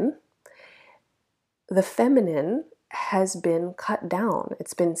then, the feminine has been cut down.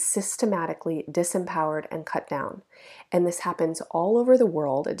 It's been systematically disempowered and cut down. And this happens all over the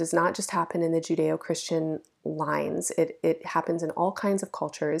world. It does not just happen in the Judeo-Christian lines. It happens in all kinds of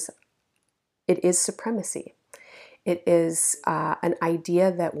cultures. It is supremacy. It is an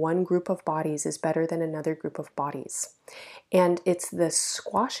idea that one group of bodies is better than another group of bodies. And it's the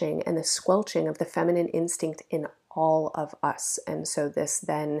squashing and the squelching of the feminine instinct in all of us. And so this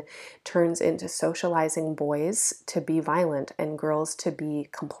then turns into socializing boys to be violent and girls to be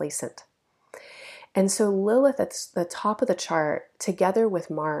complacent. And so Lilith at the top of the chart, together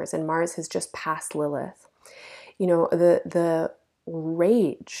with Mars, and Mars has just passed Lilith, the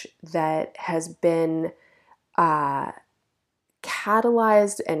rage that has been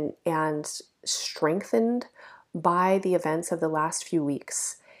catalyzed and strengthened by the events of the last few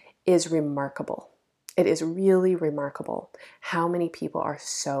weeks is remarkable. It is really remarkable how many people are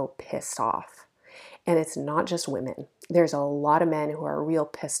so pissed off. And it's not just women. There's a lot of men who are real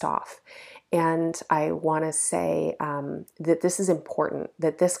pissed off. And I want to say that this is important,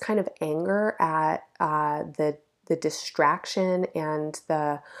 that this kind of anger at the the distraction and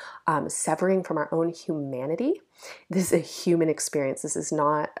the severing from our own humanity. This is a human experience. This is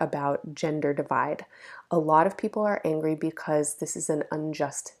not about gender divide. A lot of people are angry because this is an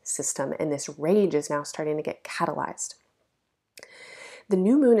unjust system, and this rage is now starting to get catalyzed. The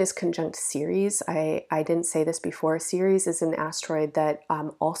new moon is conjunct Ceres. I didn't say this before. Ceres is an asteroid that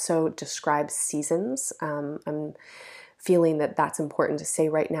also describes seasons. I'm feeling that that's important to say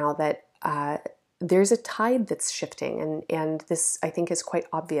right now, that there's a tide that's shifting, and this, I think, is quite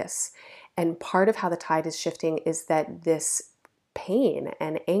obvious. And part of how the tide is shifting is that this pain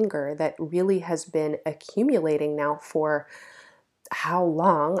and anger that really has been accumulating now for how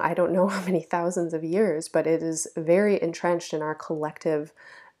long? I don't know how many thousands of years, but it is very entrenched in our collective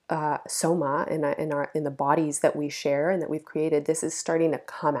soma, in the bodies that we share and that we've created. This is starting to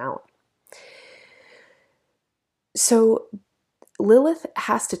come out. So Lilith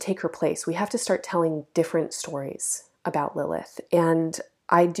has to take her place. We have to start telling different stories about Lilith. And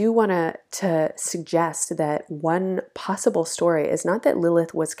I do want to suggest that one possible story is not that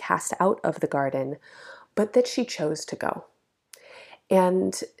Lilith was cast out of the garden, but that she chose to go.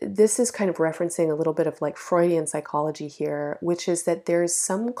 And this is kind of referencing a little bit of like Freudian psychology here, which is that there's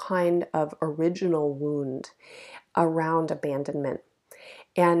some kind of original wound around abandonment.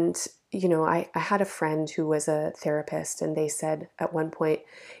 And, you know, I had a friend who was a therapist, and they said at one point,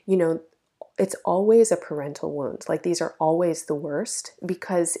 you know, it's always a parental wound. Like, these are always the worst,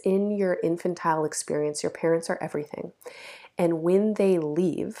 because in your infantile experience, your parents are everything. And when they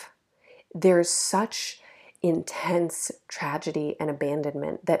leave, there's such intense tragedy and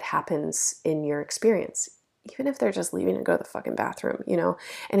abandonment that happens in your experience, even if they're just leaving to go to the fucking bathroom, you know?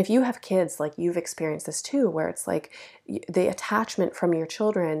 And if you have kids, like, you've experienced this too, where it's like the attachment from your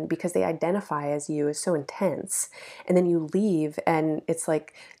children, because they identify as you, is so intense. And then you leave and it's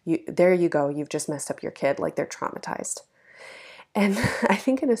like, there you go, you've just messed up your kid, like they're traumatized. And I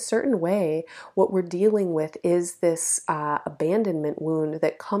think in a certain way, what we're dealing with is this abandonment wound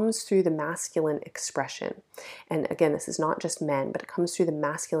that comes through the masculine expression. And again, this is not just men, but it comes through the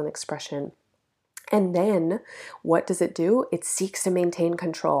masculine expression. And then what does it do? It seeks to maintain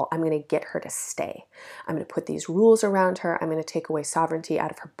control. I'm going to get her to stay. I'm going to put these rules around her. I'm going to take away sovereignty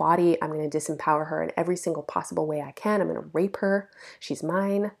out of her body. I'm going to disempower her in every single possible way I can. I'm going to rape her. She's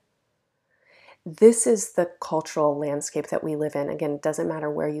mine. This is the cultural landscape that we live in. Again, it doesn't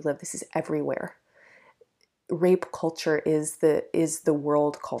matter where you live. This is everywhere. Rape culture is the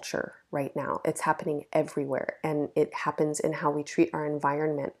world culture right now. It's happening everywhere. And it happens in how we treat our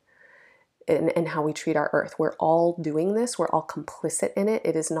environment and how we treat our earth. We're all doing this. We're all complicit in it.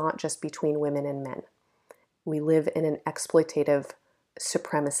 It is not just between women and men. We live in an exploitative,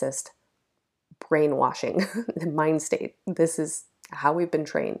 supremacist, brainwashing mind state. This is how we've been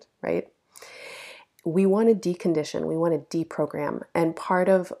trained, right? We want to decondition, we want to deprogram. And part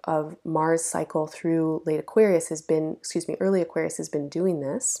of Mars' cycle through early Aquarius has been doing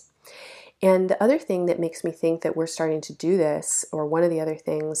this. And the other thing that makes me think that we're starting to do this, or one of the other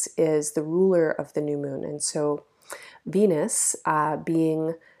things, is the ruler of the new moon. And so Venus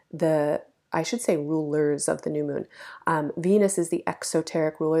being rulers of the new moon. Venus is the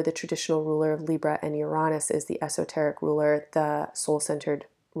exoteric ruler, the traditional ruler of Libra, and Uranus is the esoteric ruler, the soul-centered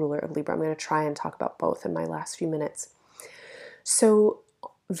ruler of Libra. I'm going to try and talk about both in my last few minutes. So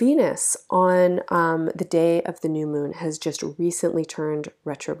Venus on the day of the new moon has just recently turned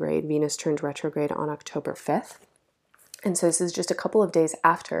retrograde. Venus turned retrograde on October 5th. And so this is just a couple of days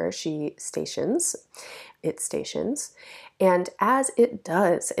after it stations. And as it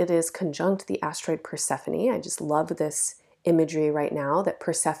does, it is conjunct the asteroid Persephone. I just love this imagery right now, that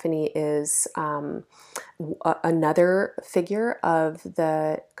Persephone is another figure of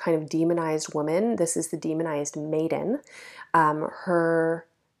the kind of demonized woman. This is the demonized maiden. Her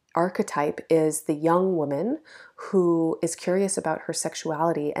archetype is the young woman who is curious about her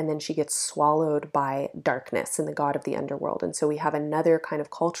sexuality, and then she gets swallowed by darkness and the god of the underworld. And so we have another kind of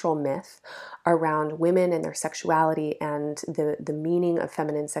cultural myth around women and their sexuality, and the meaning of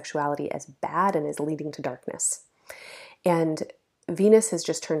feminine sexuality as bad and as leading to darkness. And Venus has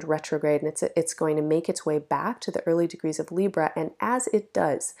just turned retrograde, and it's going to make its way back to the early degrees of Libra. And as it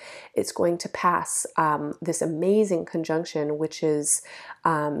does, it's going to pass this amazing conjunction, which is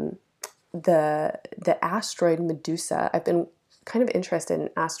the asteroid Medusa. I've been kind of interested in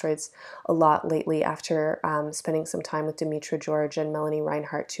asteroids a lot lately after spending some time with Demetra George and Melanie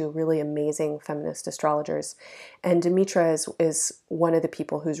Reinhart, two really amazing feminist astrologers. And Demetra is one of the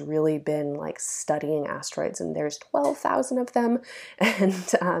people who's really been like studying asteroids, and there's 12,000 of them,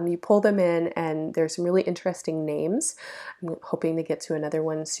 and you pull them in and there's some really interesting names. I'm hoping to get to another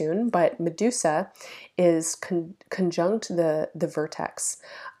one soon, but Medusa is conjunct the vertex.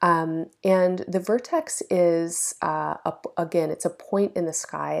 And the vertex is, again, it's a point in the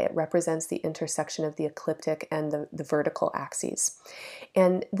sky. It represents the intersection of the ecliptic and the vertical axes.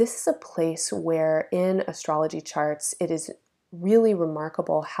 And this is a place where in astrology charts, it is really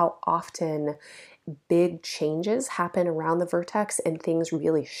remarkable how often big changes happen around the vertex and things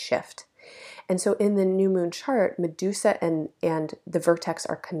really shift. And so in the new moon chart, Medusa and the vertex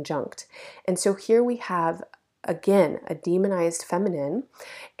are conjunct. And so here we have, again, a demonized feminine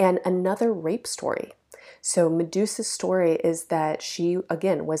and another rape story. So Medusa's story is that she,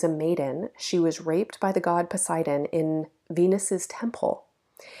 again, was a maiden. She was raped by the god Poseidon in Venus's temple.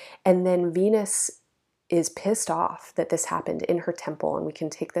 And then Venus is pissed off that this happened in her temple, and we can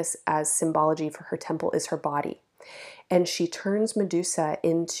take this as symbology for her temple is her body. And she turns Medusa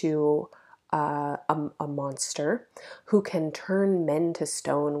into a monster who can turn men to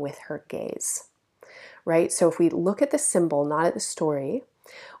stone with her gaze, right? So if we look at the symbol, not at the story,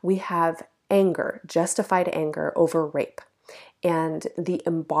 we have anger, justified anger over rape. And the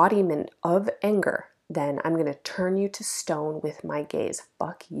embodiment of anger, then I'm going to turn you to stone with my gaze.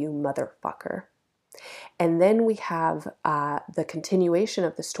 Fuck you, motherfucker. And then we have the continuation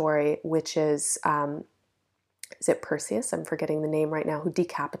of the story, which is it Perseus? I'm forgetting the name right now, who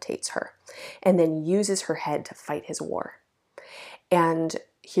decapitates her and then uses her head to fight his war. And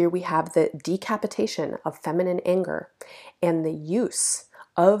here we have the decapitation of feminine anger and the use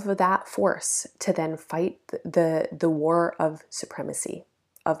of that force to then fight the war of supremacy,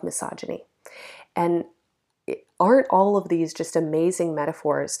 of misogyny. And aren't all of these just amazing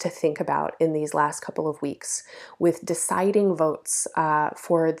metaphors to think about in these last couple of weeks, with deciding votes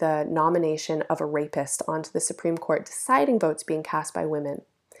for the nomination of a rapist onto the Supreme Court, deciding votes being cast by women,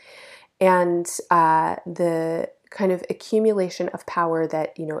 and the kind of accumulation of power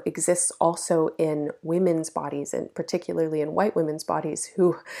that, you know, exists also in women's bodies, and particularly in white women's bodies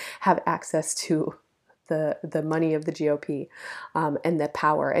who have access to the money of the GOP and the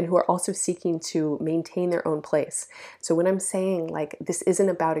power, and who are also seeking to maintain their own place. So when I'm saying like this isn't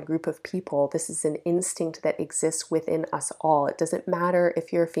about a group of people, this is an instinct that exists within us all. It doesn't matter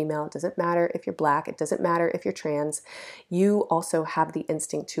if you're a female, it doesn't matter if you're black, it doesn't matter if you're trans. You also have the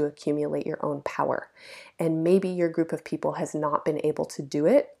instinct to accumulate your own power. And maybe your group of people has not been able to do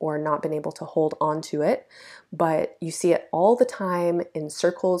it or not been able to hold on to it, but you see it all the time in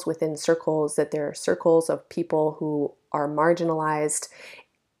circles within circles, that there are circles of people who are marginalized,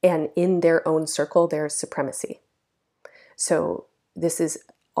 and in their own circle there's supremacy. So this is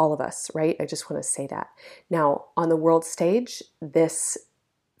all of us, right? I just want to say that. Now, on the world stage, this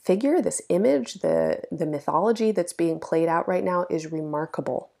figure, this image, the mythology that's being played out right now is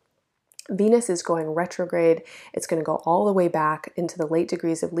remarkable. Venus is going retrograde. It's going to go all the way back into the late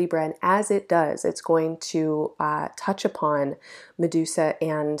degrees of Libra. And as it does, it's going to touch upon Medusa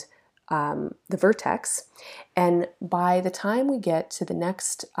and the vertex. And by the time we get to the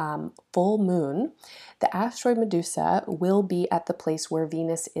next full moon, the asteroid Medusa will be at the place where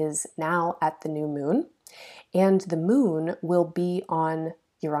Venus is now at the new moon. And the moon will be on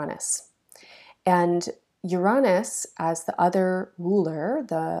Uranus. And Uranus, as the other ruler,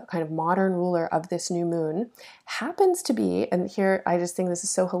 the kind of modern ruler of this new moon, happens to be, and here I just think this is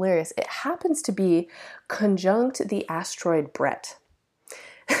so hilarious, it happens to be conjunct the asteroid Brett.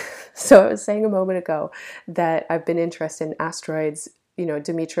 So I was saying a moment ago that I've been interested in asteroids. You know,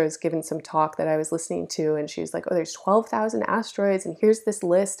 Demetra has given some talk that I was listening to, and she's like, oh, there's 12,000 asteroids, and here's this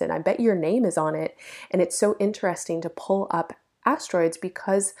list, and I bet your name is on it. And it's so interesting to pull up asteroids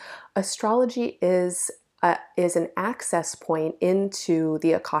because astrology is an access point into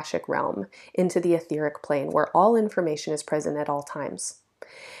the Akashic realm, into the etheric plane, where all information is present at all times.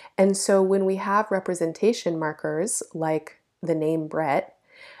 And so when we have representation markers like the name Brett,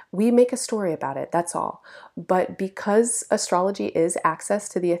 we make a story about it, that's all. But because astrology is access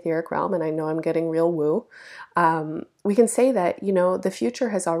to the etheric realm, and I know I'm getting real woo, we can say that, you know, the future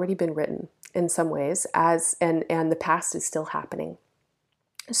has already been written in some ways, and the past is still happening.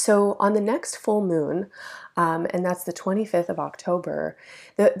 So on the next full moon, and that's the 25th of October,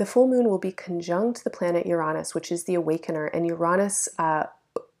 the full moon will be conjunct the planet Uranus, which is the awakener, and Uranus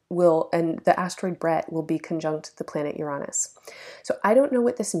and the asteroid Brett will be conjunct the planet Uranus. So I don't know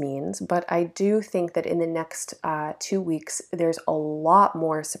what this means, but I do think that in the next 2 weeks, there's a lot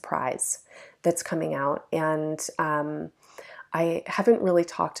more surprise that's coming out. And I haven't really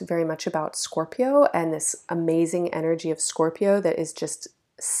talked very much about Scorpio and this amazing energy of Scorpio that is just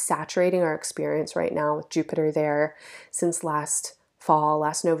saturating our experience right now with Jupiter there since last fall,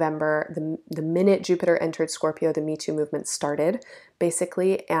 last November. The minute Jupiter entered Scorpio, the Me Too movement started,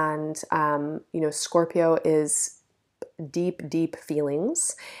 basically. And, Scorpio is deep, deep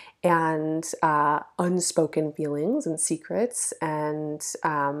feelings and unspoken feelings and secrets and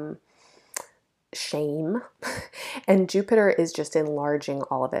shame. And Jupiter is just enlarging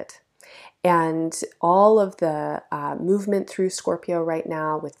all of it. And all of the movement through Scorpio right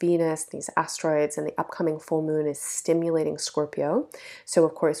now with Venus, these asteroids, and the upcoming full moon is stimulating Scorpio. So,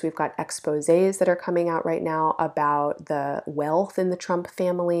 of course, we've got exposés that are coming out right now about the wealth in the Trump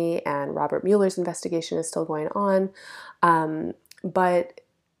family, and Robert Mueller's investigation is still going on. But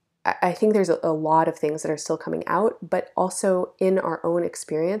I think there's a lot of things that are still coming out, but also in our own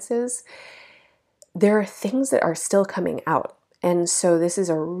experiences, there are things that are still coming out. And so this is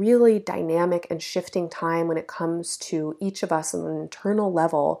a really dynamic and shifting time when it comes to each of us on an internal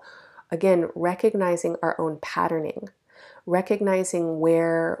level. Again, recognizing our own patterning, recognizing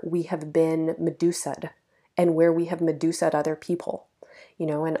where we have been Medusa'd and where we have Medusa'd other people.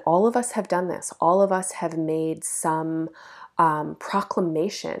 And all of us have done this. All of us have made some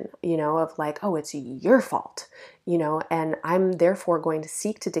proclamation, of like, oh, it's your fault, and I'm therefore going to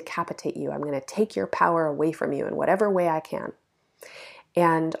seek to decapitate you. I'm going to take your power away from you in whatever way I can.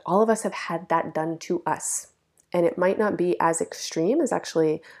 And all of us have had that done to us. And it might not be as extreme as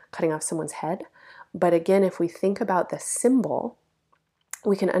actually cutting off someone's head. But again, if we think about the symbol,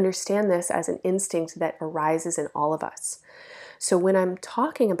 we can understand this as an instinct that arises in all of us. So when I'm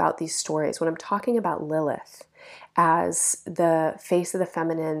talking about these stories, when I'm talking about Lilith as the face of the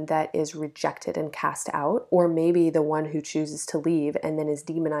feminine that is rejected and cast out, or maybe the one who chooses to leave and then is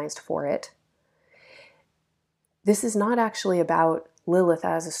demonized for it, this is not actually about Lilith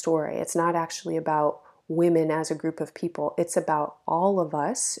as a story. It's not actually about women as a group of people. It's about all of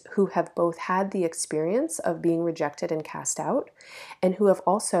us who have both had the experience of being rejected and cast out, and who have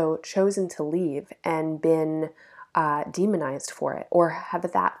also chosen to leave and been demonized for it, or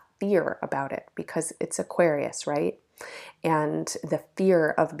have that fear about it, because it's Aquarius, right? And the fear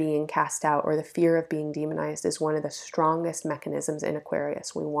of being cast out or the fear of being demonized is one of the strongest mechanisms in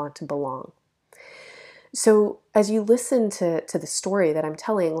Aquarius. We want to belong. So as you listen to the story that I'm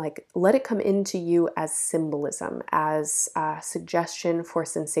telling, let it come into you as symbolism, as a suggestion for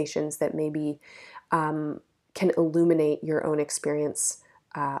sensations that maybe can illuminate your own experience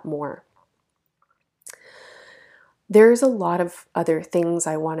more. There's a lot of other things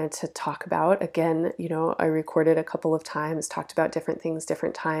I wanted to talk about. Again, I recorded a couple of times, talked about different things,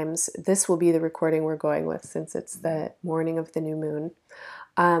 different times. This will be the recording we're going with since it's the morning of the new moon.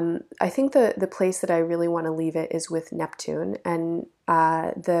 I think the place that I really want to leave it is with Neptune, and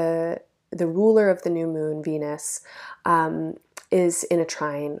the ruler of the new moon, Venus, is in a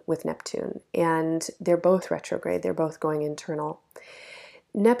trine with Neptune, and they're both retrograde. They're both going internal.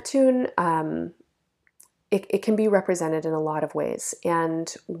 Neptune, it can be represented in a lot of ways,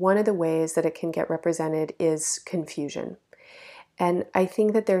 and one of the ways that it can get represented is confusion. And I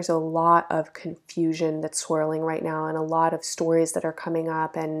think that there's a lot of confusion that's swirling right now, and a lot of stories that are coming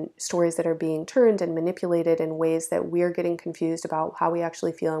up and stories that are being turned and manipulated in ways that we're getting confused about how we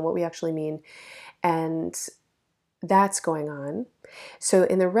actually feel and what we actually mean. And that's going on. So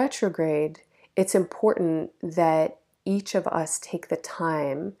in the retrograde, it's important that each of us take the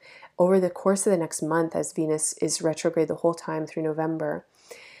time over the course of the next month, as Venus is retrograde the whole time through November,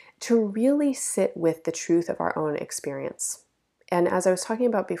 to really sit with the truth of our own experience. And as I was talking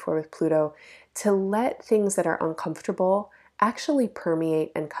about before with Pluto, to let things that are uncomfortable actually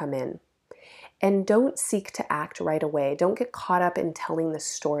permeate and come in. And don't seek to act right away. Don't get caught up in telling the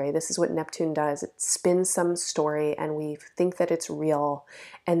story. This is what Neptune does. It spins some story and we think that it's real.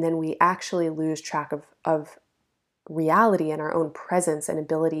 And then we actually lose track of reality and our own presence and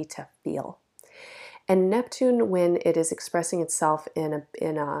ability to feel. And Neptune, when it is expressing itself in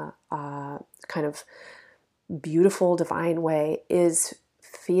a kind of beautiful, divine way, is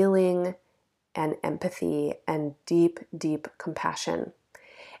feeling and empathy and deep, deep compassion,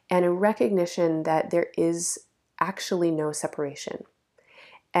 and a recognition that there is actually no separation.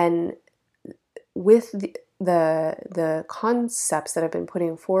 And with the concepts that I've been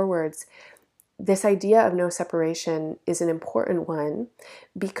putting forwards, this idea of no separation is an important one,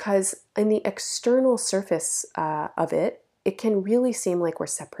 because in the external surface of it, it can really seem like we're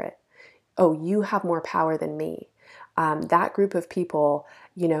separate. Oh, you have more power than me. That group of people,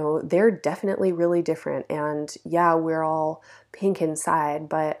 they're definitely really different. And yeah, we're all pink inside,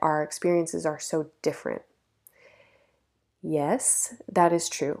 but our experiences are so different. Yes, that is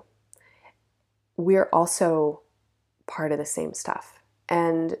true. We're also part of the same stuff.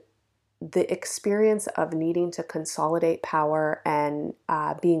 And the experience of needing to consolidate power and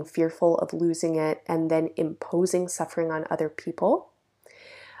being fearful of losing it and then imposing suffering on other people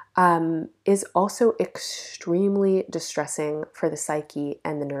is also extremely distressing for the psyche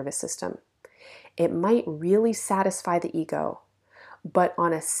and the nervous system. It might really satisfy the ego, but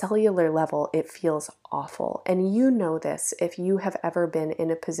on a cellular level, it feels awful. And you know this if you have ever been in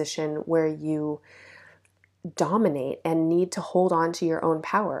a position where you dominate and need to hold on to your own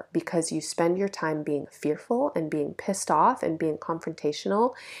power because you spend your time being fearful and being pissed off and being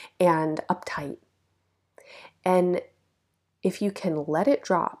confrontational and uptight. And if you can let it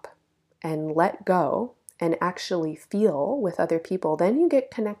drop and let go and actually feel with other people, then you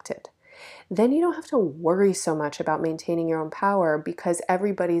get connected. Then you don't have to worry so much about maintaining your own power because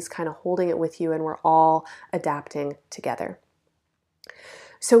everybody's kind of holding it with you and we're all adapting together.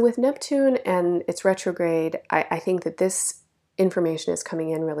 So with Neptune and its retrograde, I think that this information is coming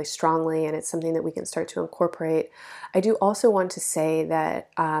in really strongly and it's something that we can start to incorporate. I do also want to say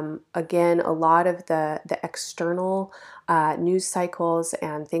that, again, a lot of the external news cycles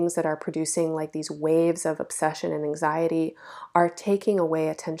and things that are producing like these waves of obsession and anxiety are taking away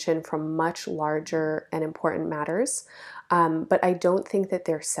attention from much larger and important matters. But I don't think that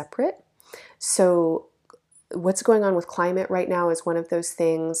they're separate. So what's going on with climate right now is one of those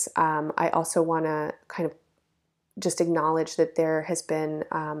things. I also want to kind of just acknowledge that there has been,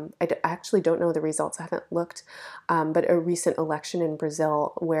 I actually don't know the results, I haven't looked, but a recent election in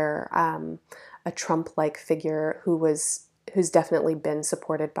Brazil where a Trump-like figure who's definitely been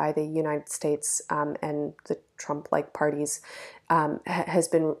supported by the United States and the Trump-like parties has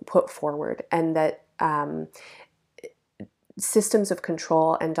been put forward, and that systems of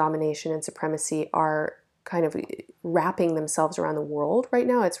control and domination and supremacy are kind of wrapping themselves around the world right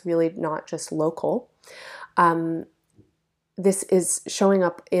now. It's really not just local. This is showing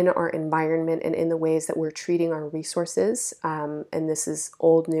up in our environment and in the ways that we're treating our resources. And this is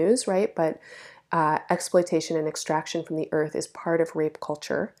old news, right? But exploitation and extraction from the earth is part of rape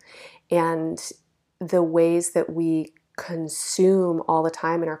culture. And the ways that we consume all the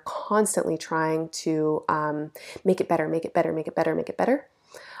time and are constantly trying to make it better, make it better, make it better, make it better.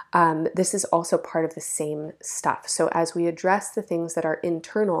 This is also part of the same stuff. So as we address the things that are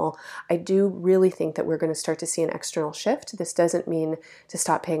internal, I do really think that we're going to start to see an external shift. This doesn't mean to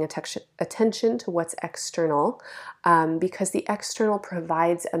stop paying attention to what's external, because the external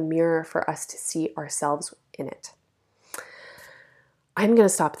provides a mirror for us to see ourselves in it. I'm going to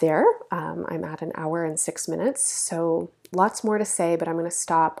stop there. I'm at an hour and 6 minutes, so lots more to say, but I'm going to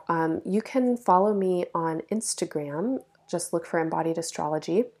stop. You can follow me on Instagram. Just look for Embodied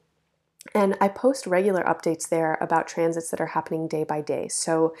Astrology. And I post regular updates there about transits that are happening day by day.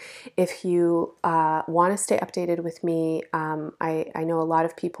 So if you want to stay updated with me, I know a lot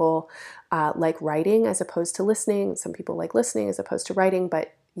of people like writing as opposed to listening. Some people like listening as opposed to writing,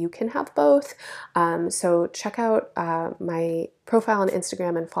 but you can have both. So check out my profile on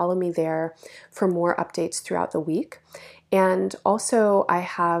Instagram and follow me there for more updates throughout the week. And also I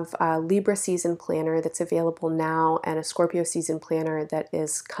have a Libra season planner that's available now and a Scorpio season planner that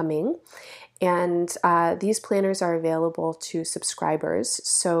is coming. And these planners are available to subscribers.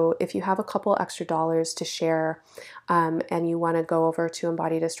 So if you have a couple extra dollars to share and you want to go over to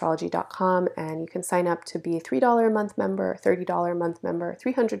embodiedastrology.com and you can sign up to be a $3 a month member, $30 a month member,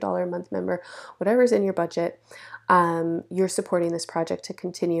 $300 a month member, whatever's in your budget, you're supporting this project to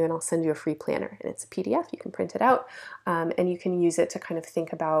continue, and I'll send you a free planner. And it's a PDF. You can print it out and you can use it to kind of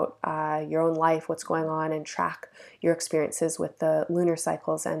think about your own life, what's going on, and track your experiences with the lunar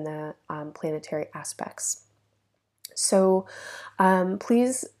cycles and the planetary aspects. So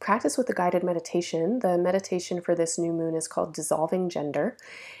please practice with the guided meditation. The meditation for this new moon is called Dissolving Gender.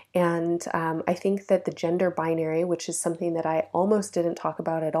 And I think that the gender binary, which is something that I almost didn't talk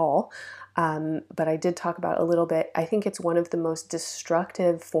about at all, but I did talk about a little bit, I think it's one of the most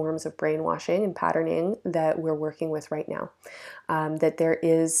destructive forms of brainwashing and patterning that we're working with right now. That there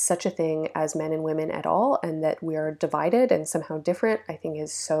is such a thing as men and women at all, and that we are divided and somehow different, I think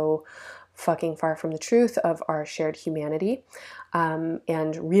is so fucking far from the truth of our shared humanity,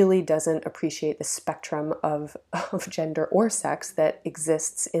 and really doesn't appreciate the spectrum of gender or sex that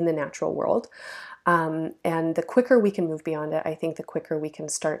exists in the natural world. And the quicker we can move beyond it, I think the quicker we can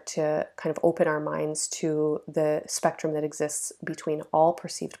start to kind of open our minds to the spectrum that exists between all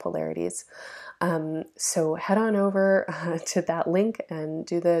perceived polarities. So head on over to that link and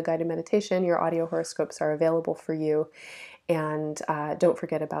do the guided meditation. Your audio horoscopes are available for you. And don't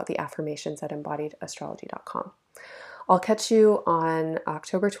forget about the affirmations at embodiedastrology.com. I'll catch you on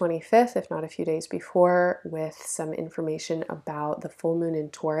October 25th, if not a few days before, with some information about the full moon in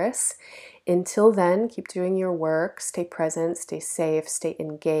Taurus. Until then, keep doing your work, stay present, stay safe, stay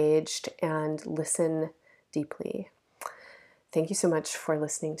engaged, and listen deeply. Thank you so much for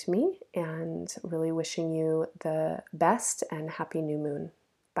listening to me, and really wishing you the best and happy new moon.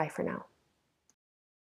 Bye for now.